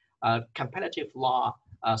on comparative law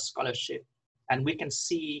scholarship. And we can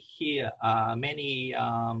see here many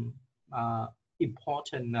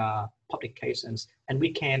important publications, and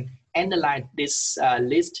we can analyze this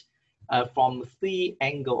list from 3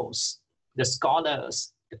 angles: the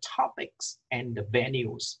scholars, the topics, and the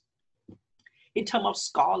venues. In terms of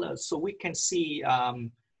scholars, so we can see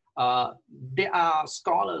there are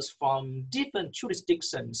scholars from different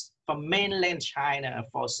jurisdictions, from mainland China,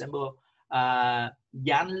 for example,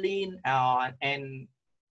 Yan Lin and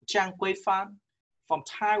Zhang Guifan, from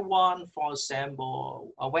Taiwan, for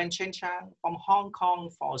example, Wen Chenchang, from Hong Kong,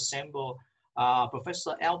 for example,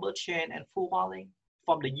 Professor Albert Chen and Fu Hualing,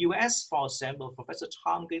 from the US, for example, Professor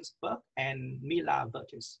Tom Ginsburg and Mila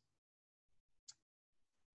Vertis.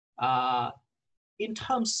 In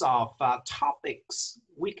terms of topics,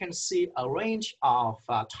 we can see a range of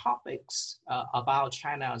topics about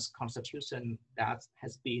China's constitution that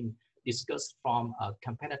has been discussed from a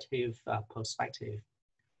comparative perspective.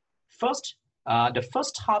 First, the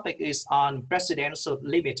first topic is on presidential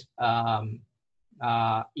limit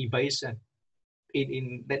evasion.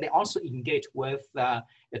 They also engage with the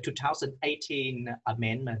 2018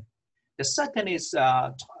 amendment. The second is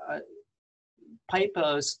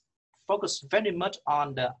papers focus very much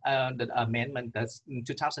on the amendment, that's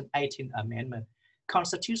 2018 amendment,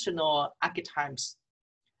 constitutional archetypes,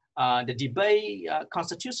 the debate,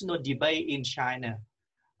 constitutional debate in China,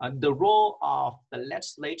 the role of the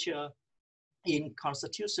legislature in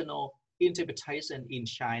constitutional interpretation in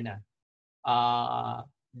China,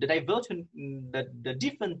 the divergence, the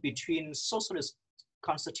difference between socialist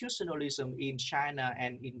constitutionalism in China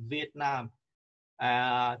and in Vietnam.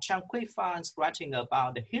 Zhang Guifan is writing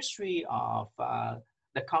about the history of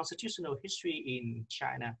the constitutional history in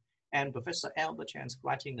China, and Professor Albert Chen is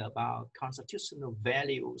writing about constitutional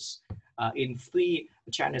values in 3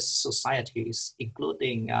 Chinese societies,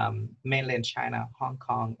 including mainland China, Hong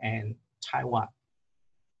Kong, and Taiwan.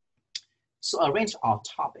 So a range of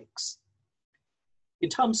topics. In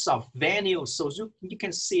terms of venue, so you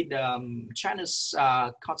can see the China's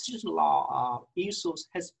constitutional law issues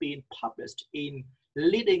has been published in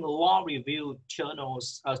leading law review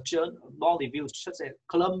journals, law reviews such as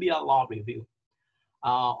Columbia Law Review,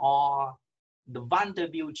 or the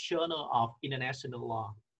Vanderbilt Journal of International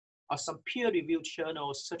Law, or some peer-reviewed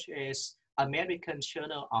journals such as American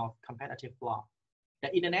Journal of Comparative Law, the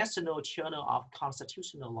International Journal of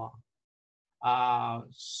Constitutional Law.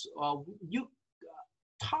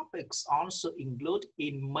 Topics also include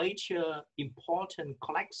in major important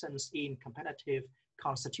collections in comparative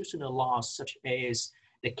constitutional law, such as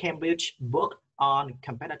the Cambridge book on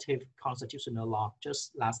comparative constitutional law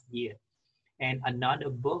just last year, and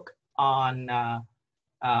another book on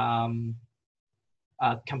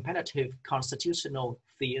comparative constitutional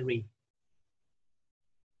theory.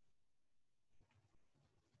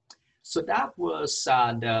 So that was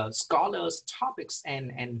the scholars' topics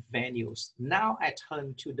and venues. Now I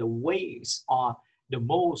turn to the ways or the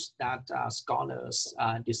most that scholars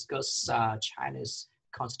discuss China's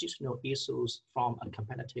constitutional issues from a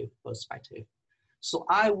comparative perspective. So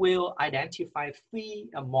I will identify 3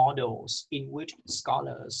 models in which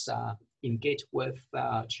scholars engage with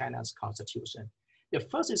China's constitution. The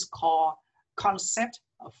first is called concept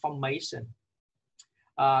formation.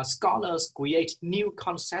 Scholars create new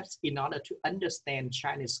concepts in order to understand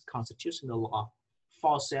Chinese constitutional law.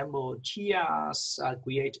 For example, Chia's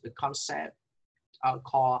create a concept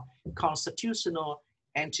called constitutional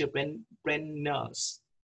entrepreneurs,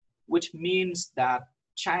 which means that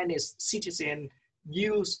Chinese citizens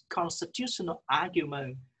use constitutional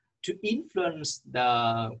argument to influence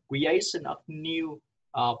the creation of new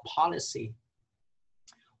policy.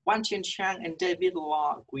 Wang Qianchang and David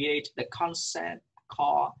Law create the concept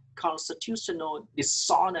called constitutional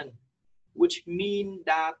dissonance, which means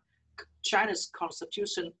that China's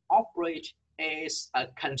constitution operates as a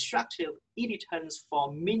constructive irritant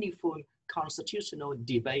for meaningful constitutional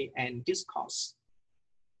debate and discourse.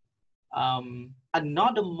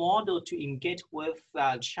 Another model to engage with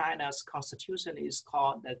China's constitution is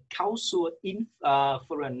called the causal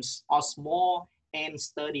inference or small n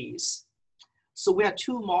studies. So we have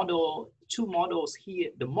two models here,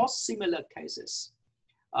 the most similar cases.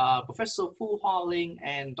 Professor Fu Hualing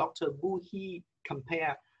and Dr. Bu He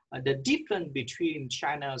compare the difference between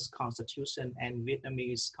China's constitution and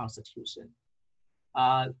Vietnamese constitution.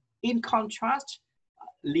 In contrast,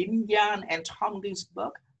 Lin Yan and Tom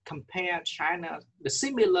Ginsburg compare China, the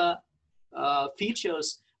similar features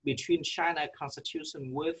between China constitution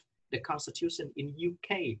with the constitution in UK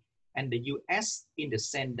and the US, in the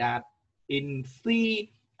sense that in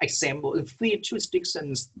three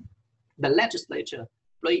jurisdictions, the legislature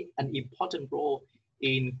play an important role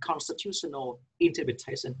in constitutional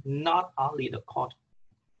interpretation, not only the court.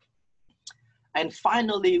 And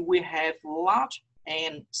finally, we have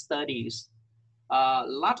large-end studies.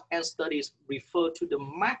 Large-end studies refer to the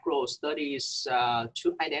macro studies to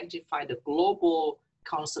identify the global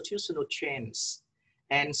constitutional trends.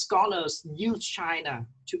 And scholars use China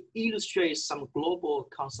to illustrate some global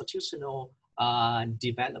constitutional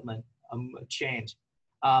development change.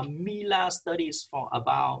 Mila studies for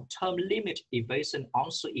about term limit evasion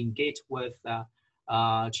also engage with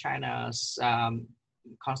China's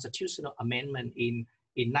constitutional amendment in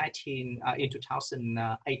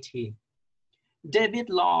 2018. David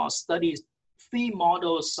Law studies three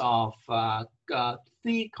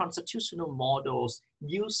constitutional models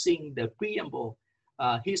using the preamble.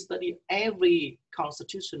 He studied every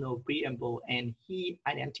constitutional preamble, and he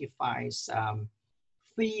identifies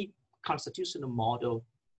three constitutional models: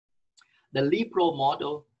 the liberal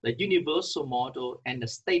model, the universal model, and the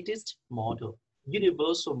statist model.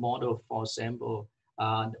 Universal model, for example,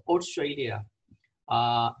 Australia.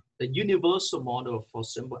 The universal model, for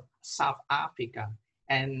example, South Africa,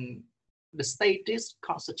 and the statist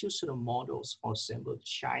constitutional models, for example,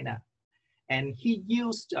 China. And he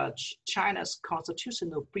used China's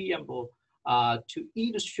constitutional preamble to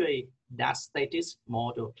illustrate that statist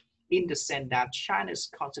model, in the sense that China's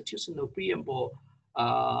constitutional preamble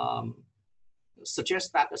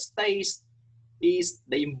suggests that the state is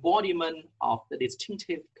the embodiment of the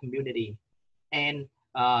distinctive community and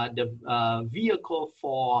the vehicle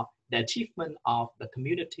for the achievement of the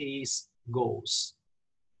community's goals.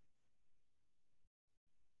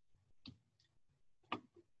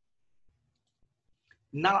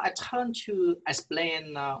 Now I turn to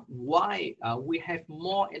explain why we have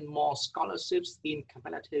more and more scholarships in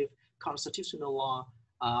comparative constitutional law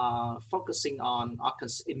focusing on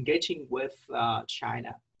engaging with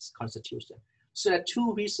China's constitution. So there are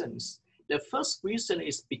two reasons. The first reason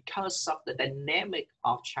is because of the dynamic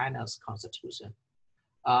of China's constitution.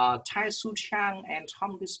 Tai Su-chang and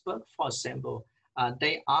Tom Gisberg, for example,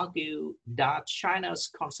 they argue that China's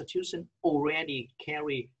constitution already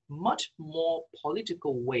carry much more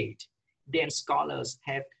political weight than scholars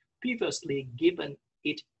have previously given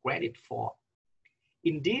it credit for.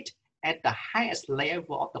 Indeed, at the highest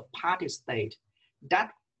level of the party state,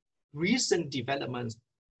 that recent developments,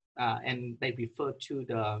 and they refer to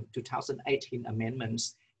the 2018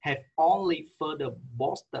 amendments, have only further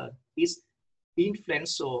bolstered its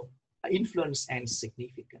influence and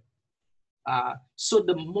significance. So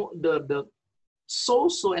the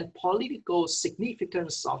social and political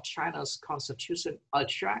significance of China's constitution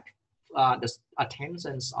attract the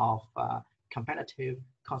attentions of comparative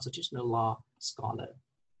constitutional law scholars.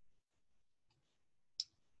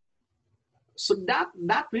 So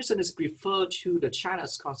that reason is referred to the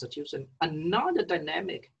China's constitution. Another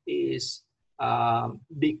dynamic is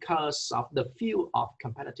because of the field of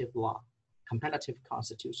comparative law, comparative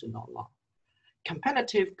constitutional law.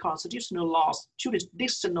 Comparative constitutional law's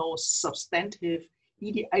jurisdictional, substantive,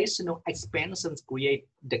 ideational expansions create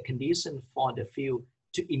the condition for the field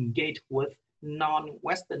to engage with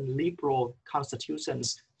non-Western liberal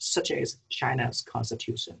constitutions such as China's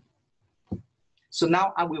constitution. So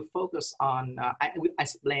now I will focus on, I will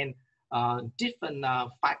explain different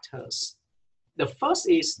factors. The first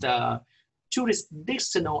is the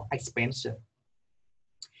jurisdictional expansion.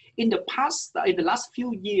 In the last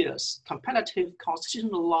few years, comparative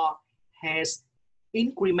constitutional law has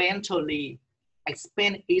incrementally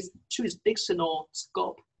expanded its jurisdictional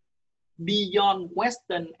scope beyond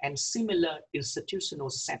Western and similar institutional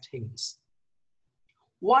settings.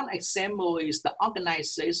 One example is the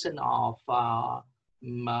organization of a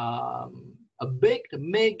big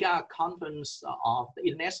mega conference of the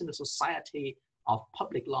International Society of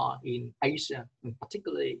Public Law in Asia, and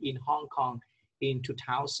particularly in Hong Kong in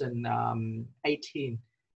 2018,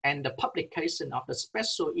 and the publication of the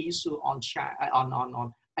special issue on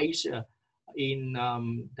Asia in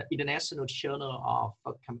the International Journal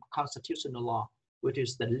of Constitutional Law, which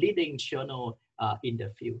is the leading journal in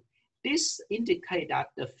the field. This indicates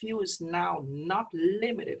that the field is now not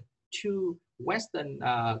limited to Western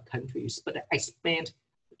countries, but expand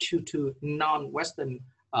to non-Western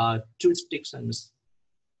jurisdictions.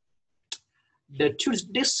 The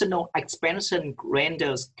jurisdictional expansion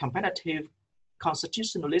renders comparative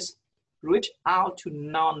constitutionalists reach out to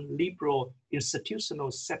non-liberal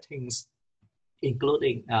institutional settings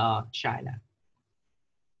including China.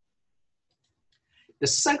 The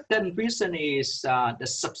second reason is the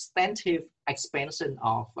substantive expansion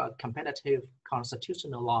of comparative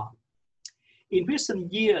constitutional law. In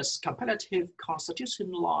recent years, comparative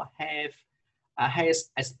constitutional law has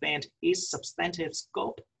expanded its substantive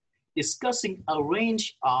scope, discussing a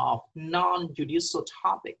range of non-judicial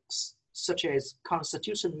topics such as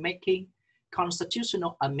constitution making,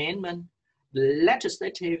 constitutional amendment,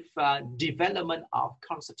 legislative development of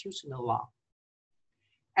constitutional law.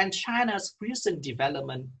 And China's recent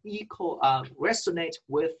development resonate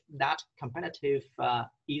with that comparative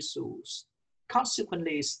issues.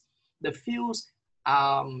 Consequently, the field's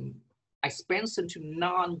expansion to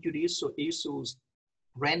non-judicial issues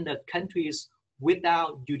render countries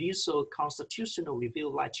without judicial constitutional review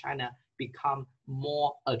like China become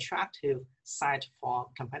more attractive site for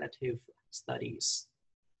comparative studies.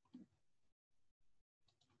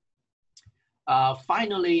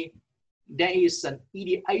 Finally, there is an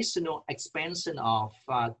ideational expansion of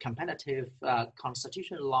comparative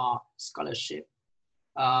constitutional law scholarship.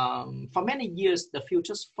 For many years, the field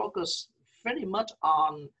just focused very much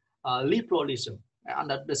on liberalism and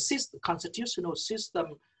the constitutional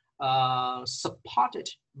system supported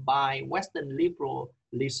by Western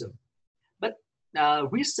liberalism. But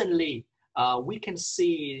recently, we can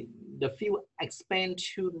see the field expand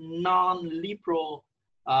to non-liberal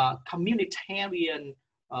communitarian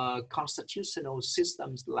constitutional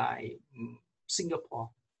systems like Singapore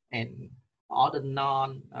and other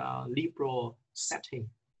non-liberal setting.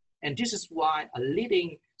 And this is why a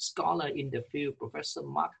leading scholar in the field, Professor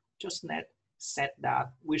Mark Justnet, said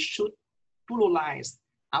that we should pluralize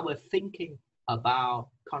our thinking about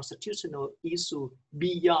constitutional issues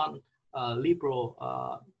beyond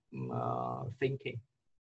liberal thinking.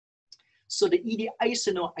 So the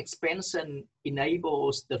ideational expansion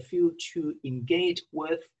enables the field to engage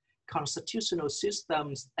with constitutional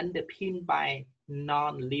systems underpinned by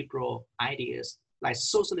non-liberal ideas, like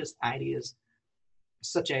socialist ideas,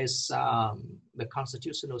 such as the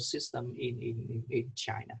constitutional system in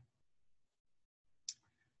China.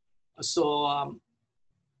 So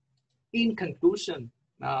in conclusion,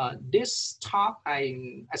 this talk,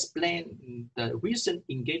 I explained the recent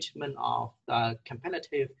engagement of the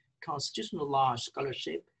comparative constitutional law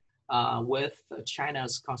scholarship with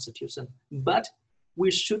China's constitution, but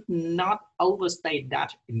we should not overstate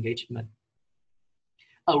that engagement.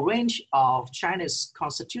 A range of China's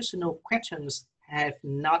constitutional questions have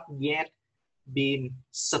not yet been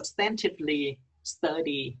substantively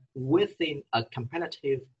studied within a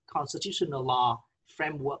comparative constitutional law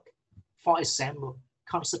framework. For example,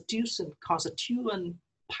 constituent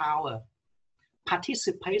power,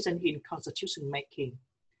 participation in constitution making,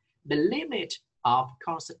 the limit of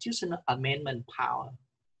constitutional amendment power,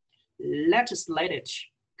 legislative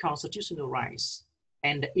constitutional rights,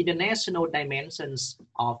 and the international dimensions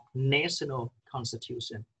of national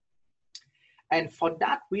constitution. And for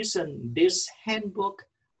that reason, this handbook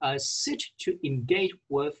seeks to engage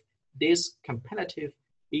with these comparative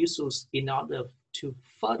issues in order to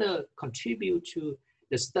further contribute to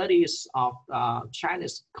the studies of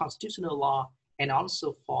China's constitutional law and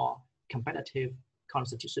also for comparative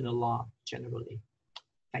constitutional law generally.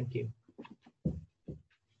 Thank you.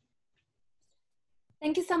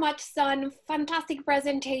 Thank you so much, Son. Fantastic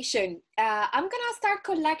presentation. I'm gonna start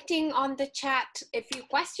collecting on the chat a few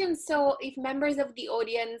questions. So if members of the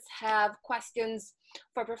audience have questions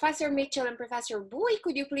for Professor Mitchell and Professor Bui,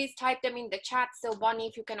 could you please type them in the chat? So Bonnie,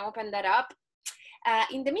 if you can open that up.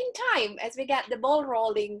 In the meantime, as we get the ball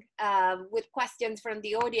rolling with questions from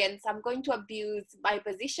the audience, I'm going to abuse my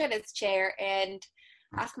position as chair and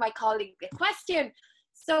ask my colleague a question.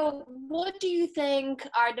 So what do you think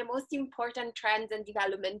are the most important trends and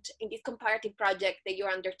development in this comparative project that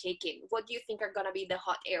you're undertaking? What do you think are going to be the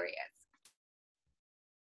hot areas?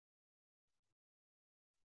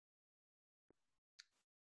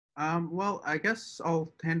 Well, I guess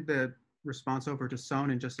I'll hand the response over to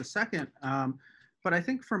Son in just a second. But I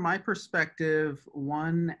think from my perspective,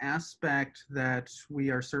 one aspect that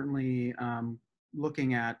we are certainly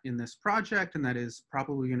looking at in this project, and that is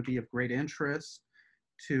probably going to be of great interest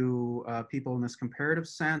to people in this comparative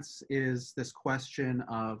sense, is this question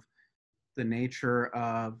of the nature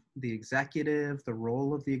of the executive, the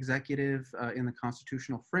role of the executive in the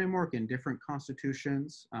constitutional framework in different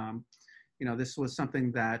constitutions. You know, this was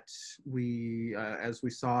something that we, as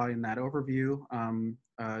we saw in that overview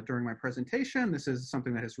during my presentation, this is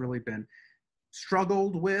something that has really been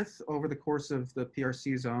struggled with over the course of the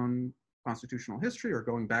PRC's own constitutional history, or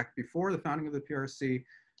going back before the founding of the PRC.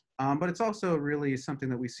 But it's also really something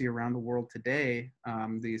that we see around the world today,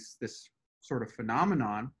 this sort of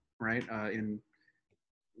phenomenon, right, in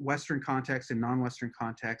Western contexts and non-Western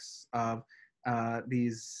contexts of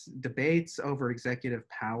these debates over executive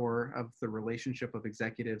power, of the relationship of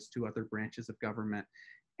executives to other branches of government,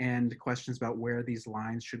 and questions about where these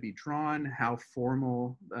lines should be drawn, how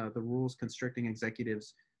formal the rules constricting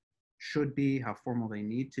executives should be, how formal they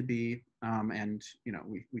need to be. And, you know,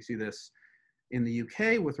 we see this in the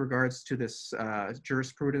UK with regards to this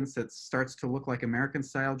jurisprudence that starts to look like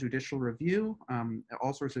American-style judicial review,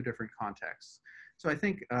 all sorts of different contexts. So I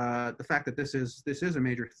think the fact that this is a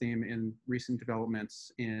major theme in recent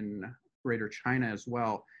developments in Greater China as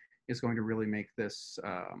well is going to really make this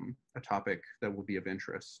a topic that will be of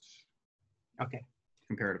interest. Okay.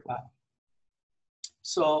 Comparatively.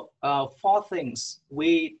 So 4 things.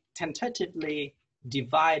 We tentatively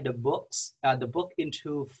divide the book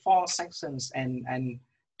into 4 sections, and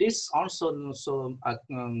this also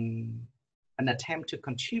an attempt to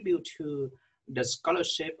contribute to the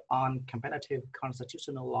scholarship on comparative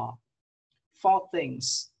constitutional law. 4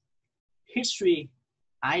 things: history,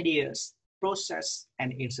 ideas, process,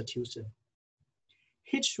 and institution.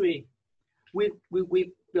 History,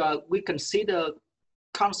 we consider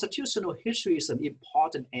constitutional history is an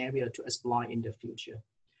important area to explore in the future.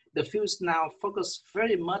 The fields now focus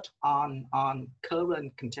very much on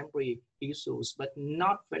current contemporary issues, but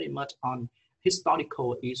not very much on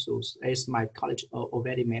historical issues, as my colleague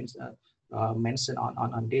already mentioned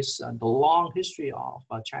on this, the long history of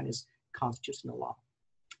Chinese constitutional law.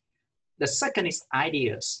 The second is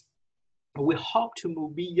ideas. We hope to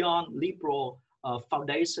move beyond liberal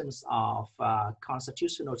foundations of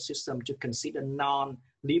constitutional system to consider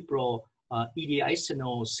non-liberal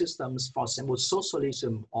ideational systems, for example,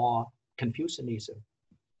 socialism or Confucianism.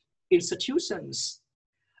 Institutions,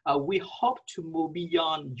 we hope to move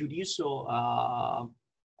beyond judicial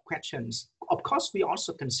questions. Of course, we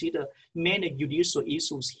also consider many judicial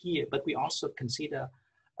issues here, but we also consider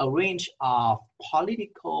a range of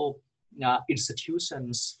political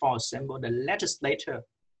institutions, for example, the legislature,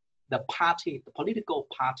 the party, the political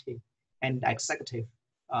party, and the executive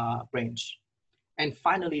branch. And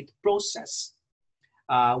finally, the process.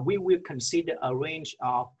 We will consider a range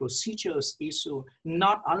of procedures issue,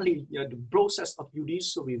 not only the process of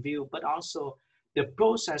judicial review, but also the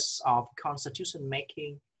process of constitution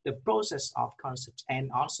making, the process of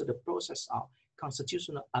and also the process of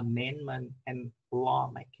constitutional amendment and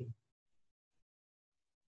law making.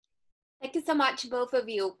 Thank you so much, both of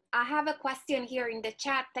you. I have a question here in the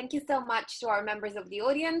chat. Thank you so much to our members of the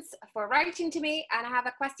audience for writing to me. And I have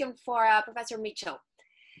a question for Professor Mitchell.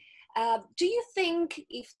 Do you think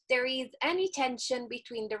if there is any tension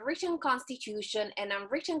between the written constitution and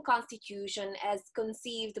unwritten constitution as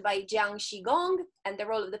conceived by Jiang Shigong and the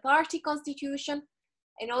role of the party constitution,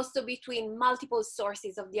 and also between multiple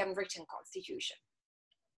sources of the unwritten constitution?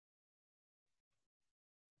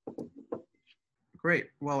 Great.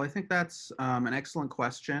 Well, I think that's an excellent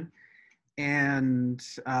question. And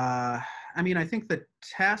I mean, I think the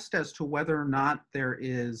test as to whether or not there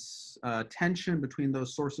is tension between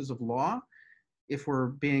those sources of law, if we're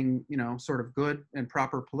being, you know, sort of good and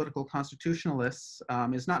proper political constitutionalists,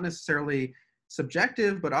 is not necessarily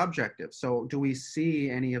subjective, but objective. So do we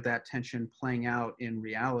see any of that tension playing out in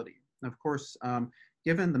reality? And of course,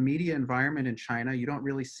 given the media environment in China, you don't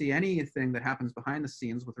really see anything that happens behind the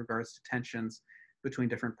scenes with regards to tensions between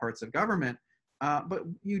different parts of government. But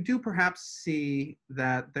you do perhaps see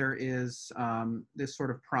that there is this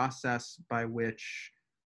sort of process by which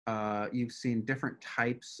you've seen different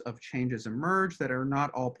types of changes emerge that are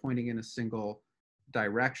not all pointing in a single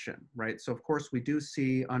direction, right? So of course we do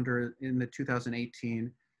see in the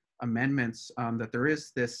 2018 amendments that there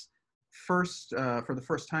is this for the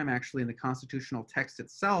first time actually in the constitutional text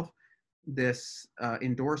itself, this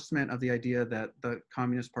endorsement of the idea that the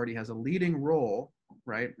Communist Party has a leading role,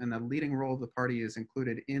 right? And the leading role of the party is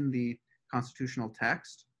included in the constitutional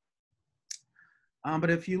text.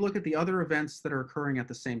 But if you look at the other events that are occurring at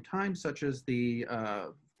the same time, such as the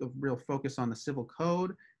real focus on the civil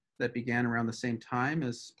code that began around the same time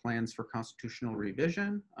as plans for constitutional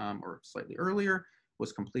revision, or slightly earlier,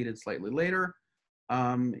 was completed slightly later,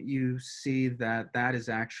 you see that that is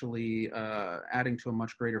actually adding to a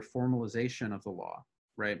much greater formalization of the law,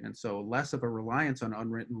 right? And so less of a reliance on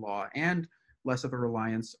unwritten law and less of a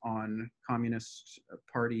reliance on Communist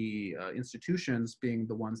Party institutions being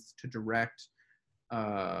the ones to direct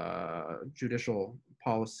judicial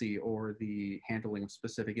policy or the handling of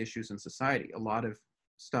specific issues in society. A lot of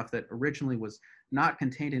stuff that originally was not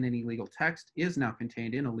contained in any legal text is now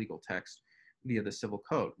contained in a legal text via the civil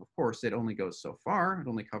code. Of course, it only goes so far. It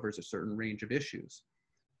only covers a certain range of issues.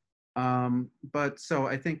 But so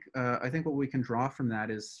I think what we can draw from that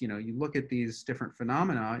is, you know, you look at these different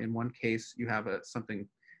phenomena. In one case, you have something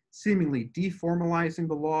seemingly deformalizing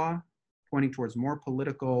the law, pointing towards more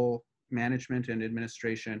political management and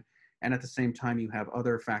administration. And at the same time, you have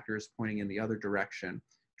other factors pointing in the other direction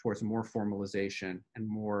towards more formalization and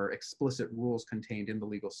more explicit rules contained in the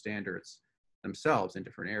legal standards themselves in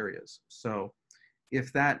different areas. So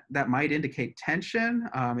if that might indicate tension,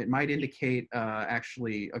 it might indicate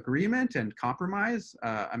actually agreement and compromise.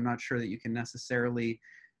 I'm not sure that you can necessarily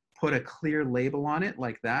put a clear label on it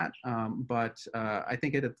like that, but I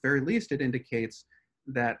think at the very least it indicates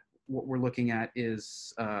that what we're looking at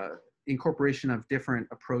is incorporation of different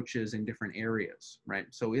approaches in different areas, right?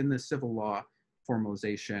 So in the civil law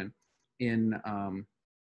formalization, in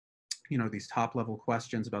you know, these top level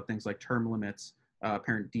questions about things like term limits,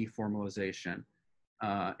 apparent deformalization,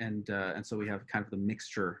 and so we have kind of the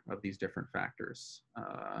mixture of these different factors,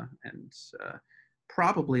 and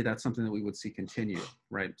probably that's something that we would see continue,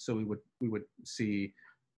 right? So we would see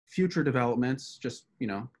future developments, just, you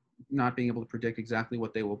know, not being able to predict exactly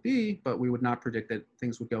what they will be, but we would not predict that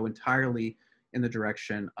things would go entirely in the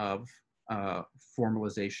direction of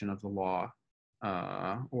formalization of the law,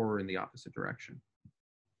 or in the opposite direction.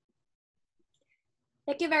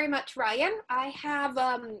 Thank you very much, Ryan. I have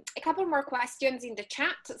a couple more questions in the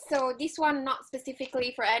chat. So this one not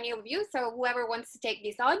specifically for any of you, so whoever wants to take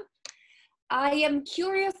this on. I am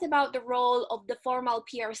curious about the role of the formal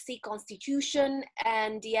PRC constitution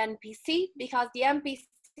and the NPC, because the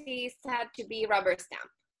NPCs had to be rubber stamped.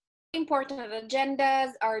 Important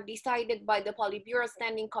agendas are decided by the Politburo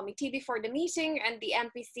Standing Committee before the meeting, and the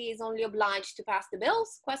NPC is only obliged to pass the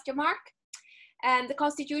bills, ? And the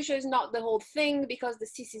constitution is not the whole thing, because the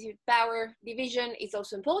CCTL power division is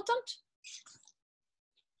also important.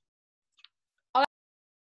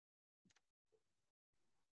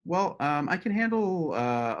 Well, I can handle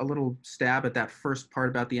a little stab at that first part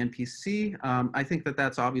about the NPC. I think that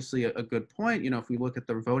that's obviously a good point. You know, if we look at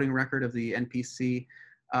the voting record of the NPC,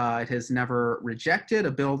 it has never rejected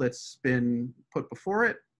a bill that's been put before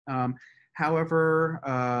it. However,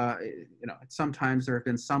 you know, sometimes there have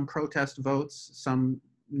been some protest votes, some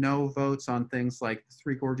no votes on things like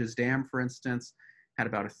Three Gorges Dam, for instance, had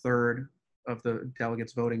about a third of the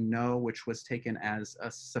delegates voting no, which was taken as a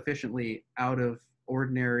sufficiently out of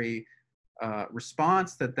ordinary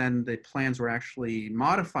response that then the plans were actually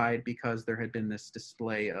modified because there had been this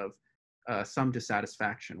display of some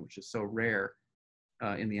dissatisfaction, which is so rare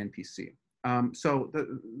in the NPC.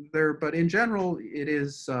 But in general, it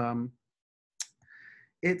is,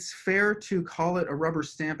 it's fair to call it a rubber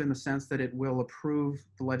stamp in the sense that it will approve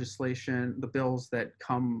the legislation, the bills that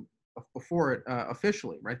come before it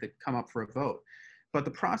officially, right, that come up for a vote. But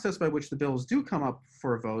the process by which the bills do come up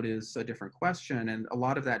for a vote is a different question. And a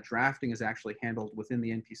lot of that drafting is actually handled within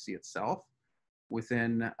the NPC itself,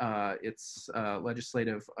 within its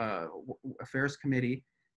Legislative Affairs Committee,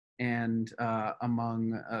 and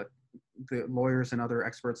among the lawyers and other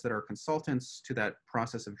experts that are consultants to that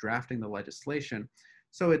process of drafting the legislation.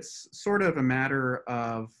 So it's sort of a matter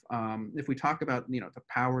of, if we talk about, you know, the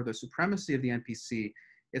power, the supremacy of the NPC,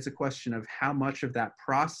 it's a question of how much of that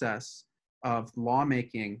process of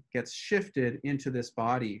lawmaking gets shifted into this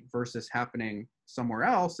body versus happening somewhere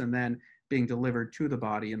else and then being delivered to the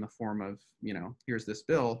body in the form of, you know, here's this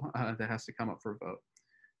bill that has to come up for a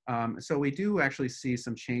vote. So we do actually see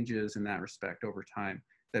some changes in that respect over time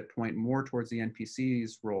that point more towards the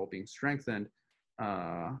NPC's role being strengthened,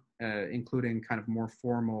 including kind of more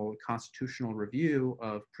formal constitutional review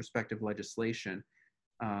of prospective legislation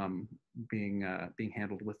being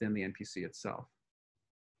handled within the NPC itself.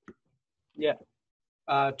 Yeah,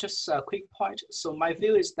 just a quick point. So my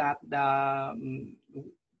view is that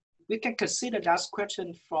we can consider that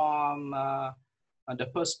question from the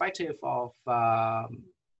perspective of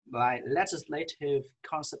like legislative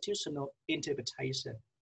constitutional interpretation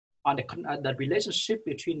on the relationship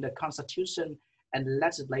between the constitution and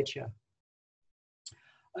legislature.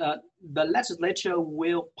 The legislature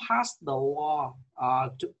will pass the law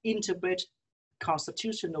to interpret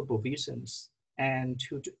constitutional provisions and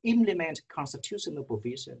to implement constitutional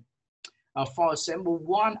provision. For example,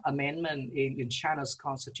 one amendment in China's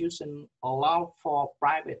constitution allows for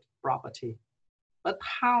private property, but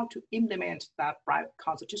how to implement that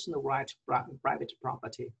constitutional right to private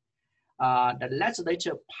property? The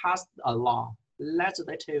legislature passed a law,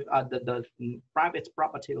 the private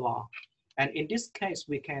property law. And in this case,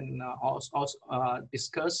 we can also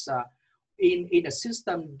discuss in a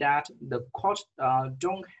system that the court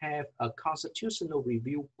don't have a constitutional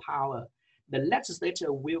review power, the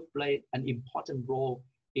legislature will play an important role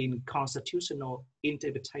in constitutional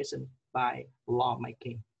interpretation by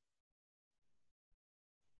lawmaking.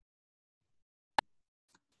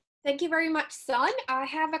 Thank you very much, Son. I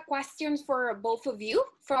have a question for both of you,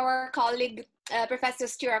 for our colleague, Professor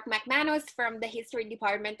Stuart McManus from the History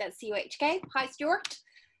Department at CUHK. Hi, Stuart.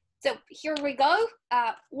 So here we go.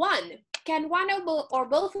 One, can one or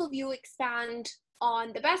both of you expand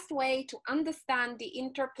on the best way to understand the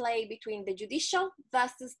interplay between the judicial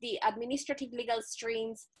versus the administrative legal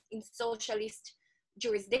streams in socialist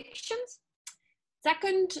jurisdictions?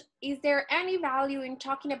 Second, is there any value in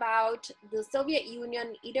talking about the Soviet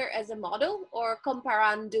Union either as a model or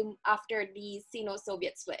comparandum after the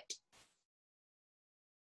Sino-Soviet split?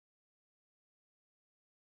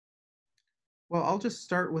 Well, I'll just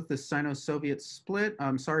start with the Sino-Soviet split.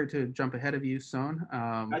 I'm sorry to jump ahead of you, Son.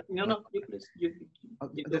 No, please.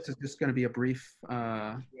 This is just going to be a brief,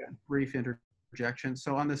 brief interjection.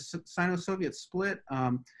 So on the Sino-Soviet split,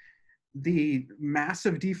 the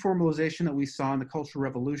massive deformalization that we saw in the Cultural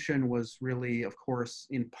Revolution was really, of course,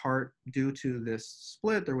 in part due to this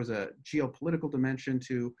split. There was a geopolitical dimension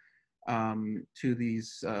to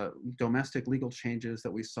these domestic legal changes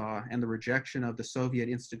that we saw, and the rejection of the Soviet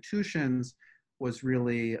institutions was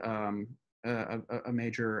really a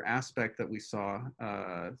major aspect that we saw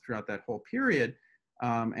throughout that whole period.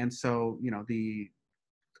 And so, you know, the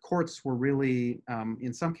courts were really,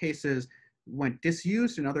 in some cases, went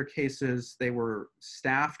disused. In other cases, they were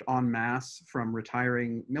staffed en masse from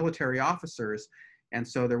retiring military officers. And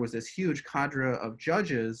so there was this huge cadre of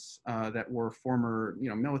judges that were former, you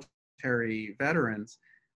know, military veterans,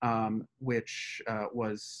 which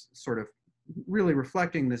was sort of really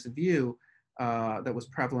reflecting this view that was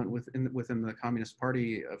prevalent within the Communist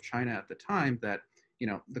Party of China at the time, that, you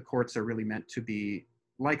know, the courts are really meant to be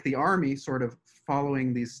like the army, sort of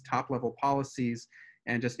following these top-level policies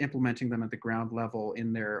and just implementing them at the ground level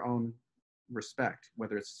in their own respect,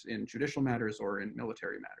 whether it's in judicial matters or in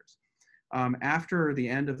military matters. After the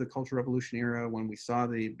end of the Cultural Revolution era, when we saw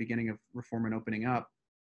the beginning of reform and opening up,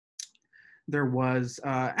 there was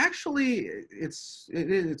actually, it's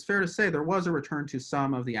fair to say, there was a return to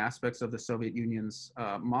some of the aspects of the Soviet Union's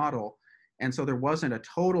model. And so there wasn't a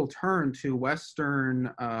total turn to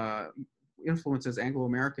Western influences,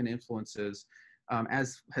 Anglo-American influences,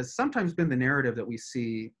 as has sometimes been the narrative that we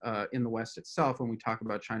see in the West itself when we talk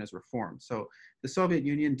about China's reform. So the Soviet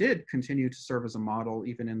Union did continue to serve as a model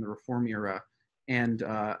even in the reform era. And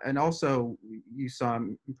also you saw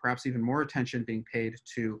perhaps even more attention being paid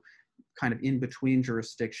to kind of in-between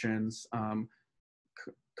jurisdictions,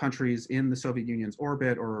 countries in the Soviet Union's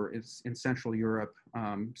orbit or in Central Europe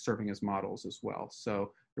serving as models as well.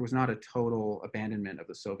 So there was not a total abandonment of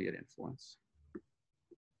the Soviet influence.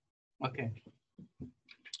 Okay.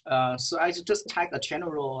 So I just take a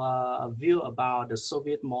general view about the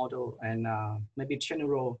Soviet model and maybe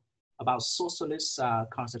general about socialist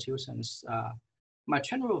constitutions. My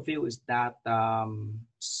general view is that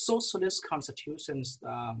socialist constitutions,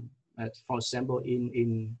 for example,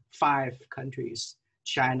 in 5 countries,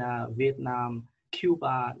 China, Vietnam,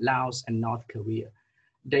 Cuba, Laos, and North Korea,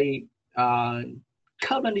 they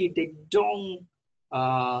currently they don't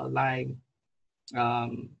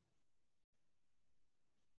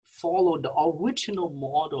follow the original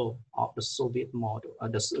model of the Soviet model,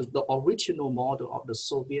 the original model of the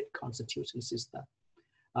Soviet constitution system.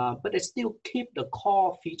 But they still keep the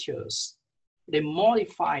core features. They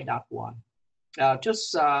modify that one.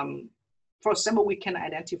 For example, we can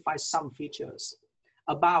identify some features.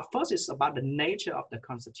 First is about the nature of the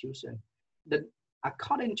constitution.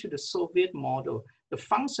 According to the Soviet model, the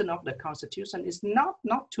function of the constitution is not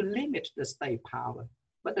to limit the state power,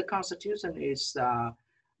 but the constitution is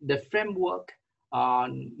the framework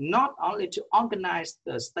not only to organize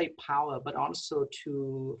the state power, but also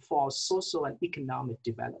for social and economic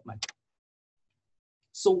development.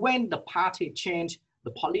 So when the party change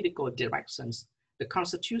the political directions, the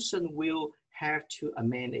constitution will have to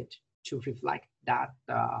amend it to reflect that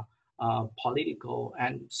political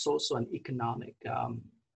and social and economic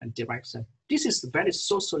direction. This is a very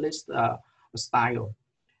socialist style.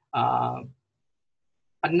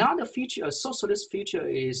 Another feature, a socialist feature,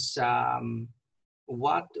 is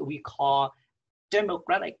what we call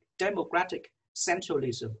democratic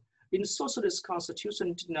centralism. In socialist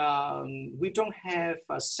constitution, we don't have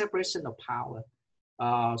a separation of power.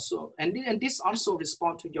 And this also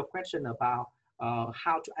responds to your question about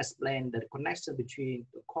how to explain the connection between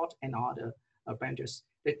the court and other branches.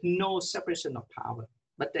 There's no separation of power,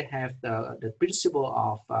 but they have the principle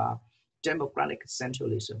of democratic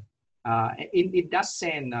centralism. In that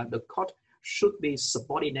sense, the court should be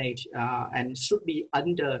subordinate and should be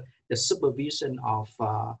under the supervision of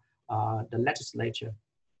the legislature.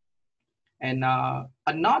 And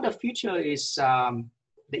another feature is the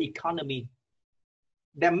economy.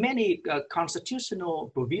 There are many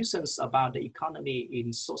constitutional provisions about the economy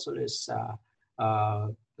in socialist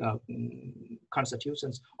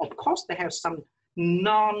constitutions. Of course, they have some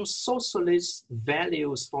non-socialist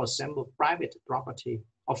values, for example, private property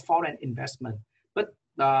or foreign investment. But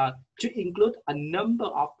to include a number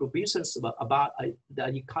of provisions about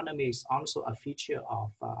the economy is also a feature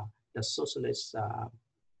of the socialist,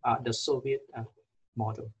 the Soviet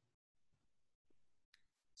model.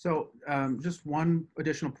 So just one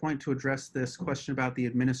additional point to address this question about the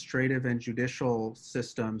administrative and judicial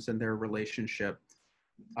systems and their relationship.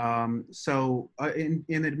 In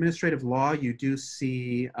administrative law, you do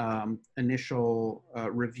see initial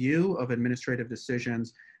review of administrative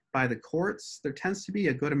decisions by the courts. There tends to be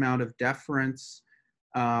a good amount of deference,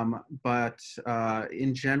 but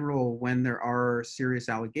in general, when there are serious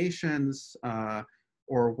allegations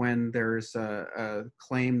or when there's a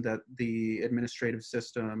claim that the administrative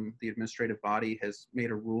system, the administrative body has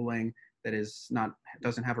made a ruling that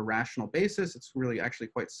doesn't have a rational basis, it's really actually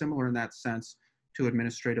quite similar in that sense to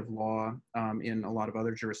administrative law in a lot of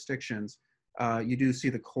other jurisdictions. You do see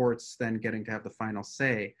the courts then getting to have the final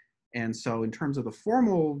say. And so in terms of the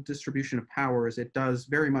formal distribution of powers, it does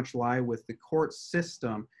very much lie with the court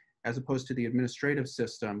system as opposed to the administrative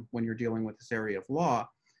system when you're dealing with this area of law.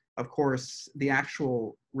 Of course, the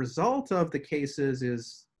actual result of the cases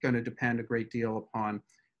is going to depend a great deal upon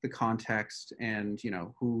the context and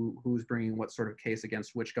who's bringing what sort of case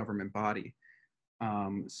against which government body.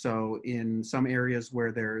 So in some areas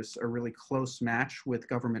where there's a really close match with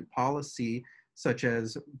government policy, such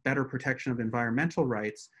as better protection of environmental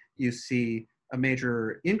rights, you see a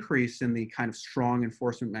major increase in the kind of strong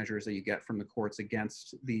enforcement measures that you get from the courts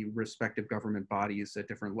against the respective government bodies at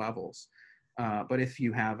different levels. But if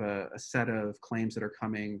you have a set of claims that are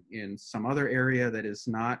coming in some other area that is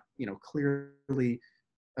not, clearly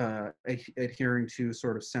adhering to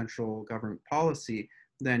sort of central government policy,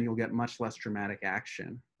 then you'll get much less dramatic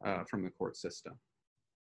action from the court system.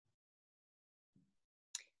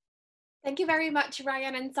 Thank you very much,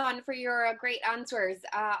 Ryan and Son, for your great answers.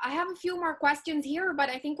 I have a few more questions here,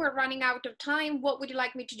 but I think we're running out of time. What would you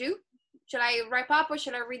like me to do? Should I wrap up or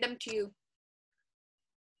should I read them to you?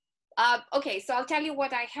 Okay, so I'll tell you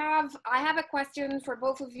what I have. I have a question for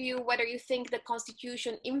both of you, whether you think the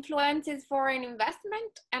Constitution influences foreign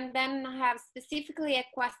investment, and then I have specifically a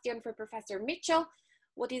question for Professor Mitchell.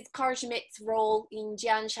 What is Carl Schmitt's role in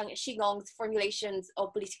Jian Shigong's formulations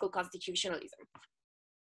of political constitutionalism?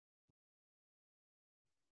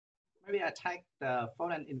 Maybe I take the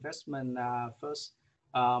foreign investment first.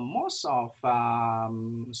 Most of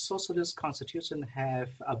socialist constitutions have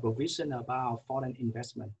a provision about foreign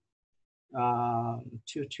investment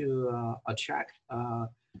to attract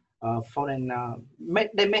foreign.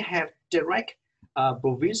 They may have direct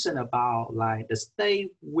provision about like the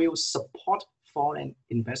state will support foreign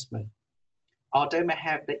investment, or they may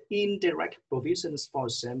have the indirect provisions. For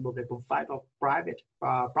example, they provide for private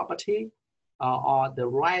property or the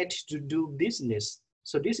right to do business.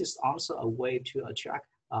 So this is also a way to attract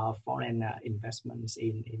foreign investments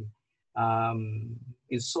in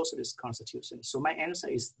socialist constitution. So my answer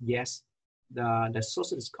is yes. The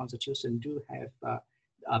socialist constitution do have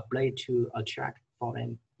a play to attract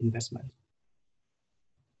foreign investment.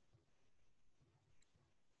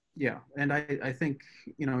 Yeah, and I think,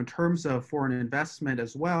 in terms of foreign investment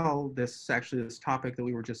as well, this topic that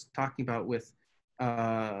we were just talking about with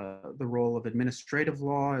the role of administrative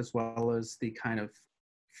law, as well as the kind of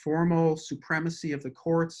formal supremacy of the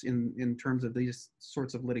courts in terms of these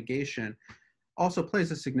sorts of litigation, also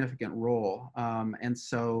plays a significant role. And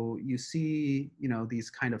so you see, these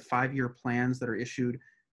kind of 5-year plans that are issued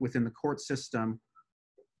within the court system,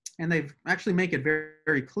 and they actually make it very,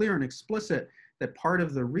 very clear and explicit that part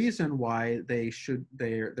of the reason why there's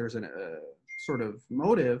a sort of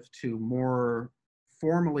motive to more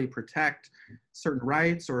formally protect certain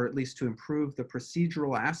rights, or at least to improve the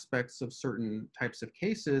procedural aspects of certain types of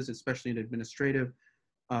cases, especially in administrative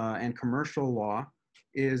and commercial law,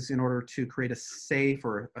 is in order to create a safe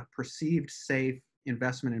or a perceived safe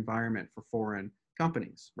investment environment for foreign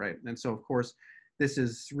companies, right? And so, of course, this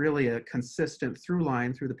is really a consistent through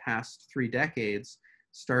line through the past 3 decades,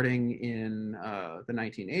 starting in the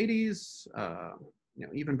 1980s,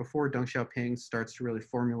 even before Deng Xiaoping starts to really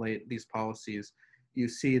formulate these policies. You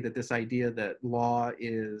see that this idea that law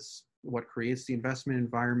is what creates the investment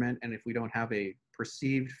environment, and if we don't have a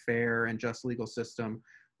perceived fair and just legal system,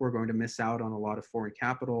 we're going to miss out on a lot of foreign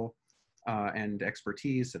capital. and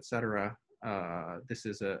expertise, etc. This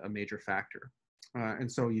is a major factor.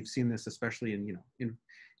 And so you've seen this especially in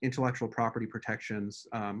intellectual property protections,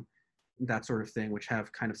 that sort of thing, which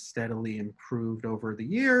have kind of steadily improved over the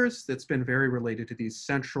years. That's been very related to these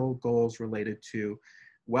central goals related to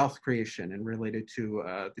wealth creation and related to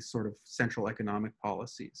these sort of central economic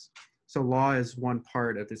policies. So law is one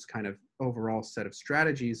part of this kind of overall set of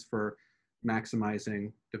strategies for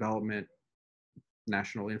maximizing development,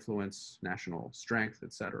 national influence, national strength,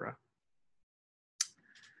 etc.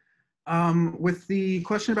 With the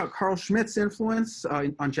question about Carl Schmitt's influence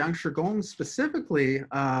on Jiang Shigong specifically,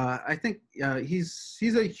 I think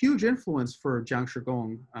he's a huge influence for Jiang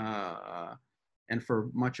Shigong and for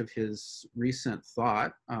much of his recent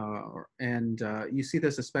thought. You see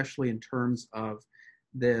this especially in terms of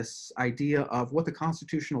this idea of what the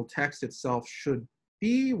constitutional text itself should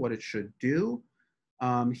be, what it should do.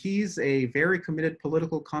 He's a very committed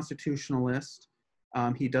political constitutionalist.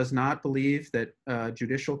 He does not believe that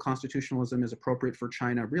judicial constitutionalism is appropriate for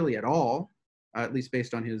China really at all, at least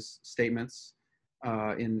based on his statements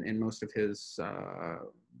in most of his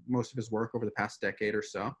work over the past decade or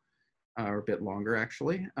so, or a bit longer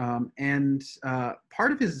actually.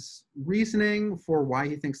 Part of his reasoning for why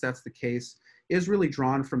he thinks that's the case is really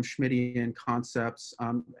drawn from Schmittian concepts.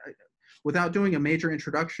 Without doing a major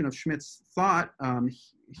introduction of Schmitt's thought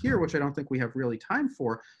here, which I don't think we have really time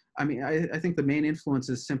for, I mean, I think the main influence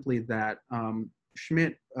is simply that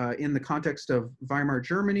Schmitt, in the context of Weimar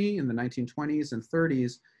Germany in the 1920s and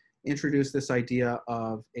 30s, introduced this idea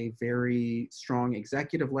of a very strong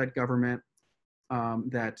executive-led government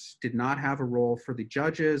that did not have a role for the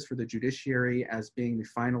judges, for the judiciary as being the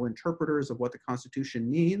final interpreters of what the Constitution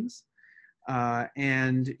means.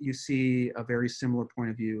 And you see a very similar point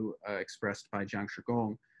of view expressed by Jiang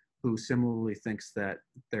Shigong, who similarly thinks that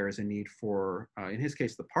there is a need for, in his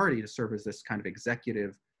case, the party to serve as this kind of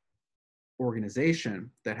executive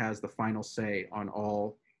organization that has the final say on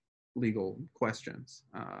all legal questions,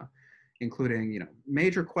 including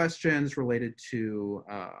major questions related to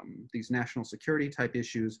these national security type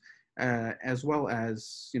issues, as well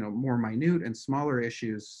as more minute and smaller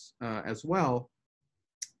issues as well.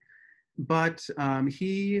 But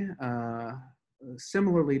he,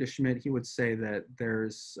 similarly to Schmitt, he would say that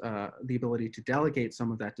there's the ability to delegate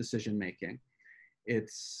some of that decision making.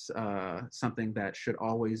 It's something that should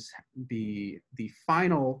always be the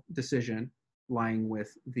final decision lying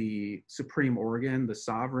with the supreme organ, the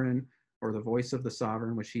sovereign, or the voice of the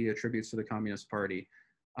sovereign, which he attributes to the Communist Party.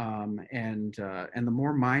 And the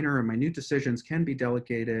more minor and minute decisions can be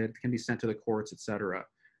delegated, can be sent to the courts, etc.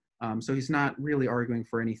 So he's not really arguing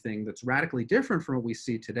for anything that's radically different from what we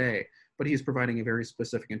see today, but he's providing a very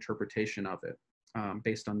specific interpretation of it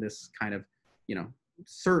based on this kind of,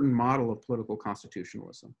 certain model of political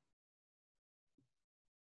constitutionalism.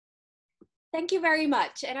 Thank you very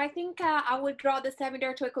much. And I think I would draw the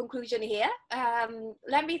seminar to a conclusion here.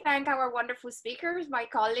 Let me thank our wonderful speakers, my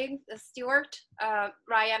colleagues, Stuart,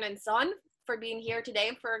 Ryan, and Son, for being here today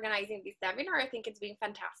and for organizing this seminar. I think it's been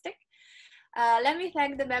fantastic. Let me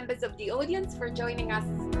thank the members of the audience for joining us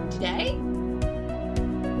today.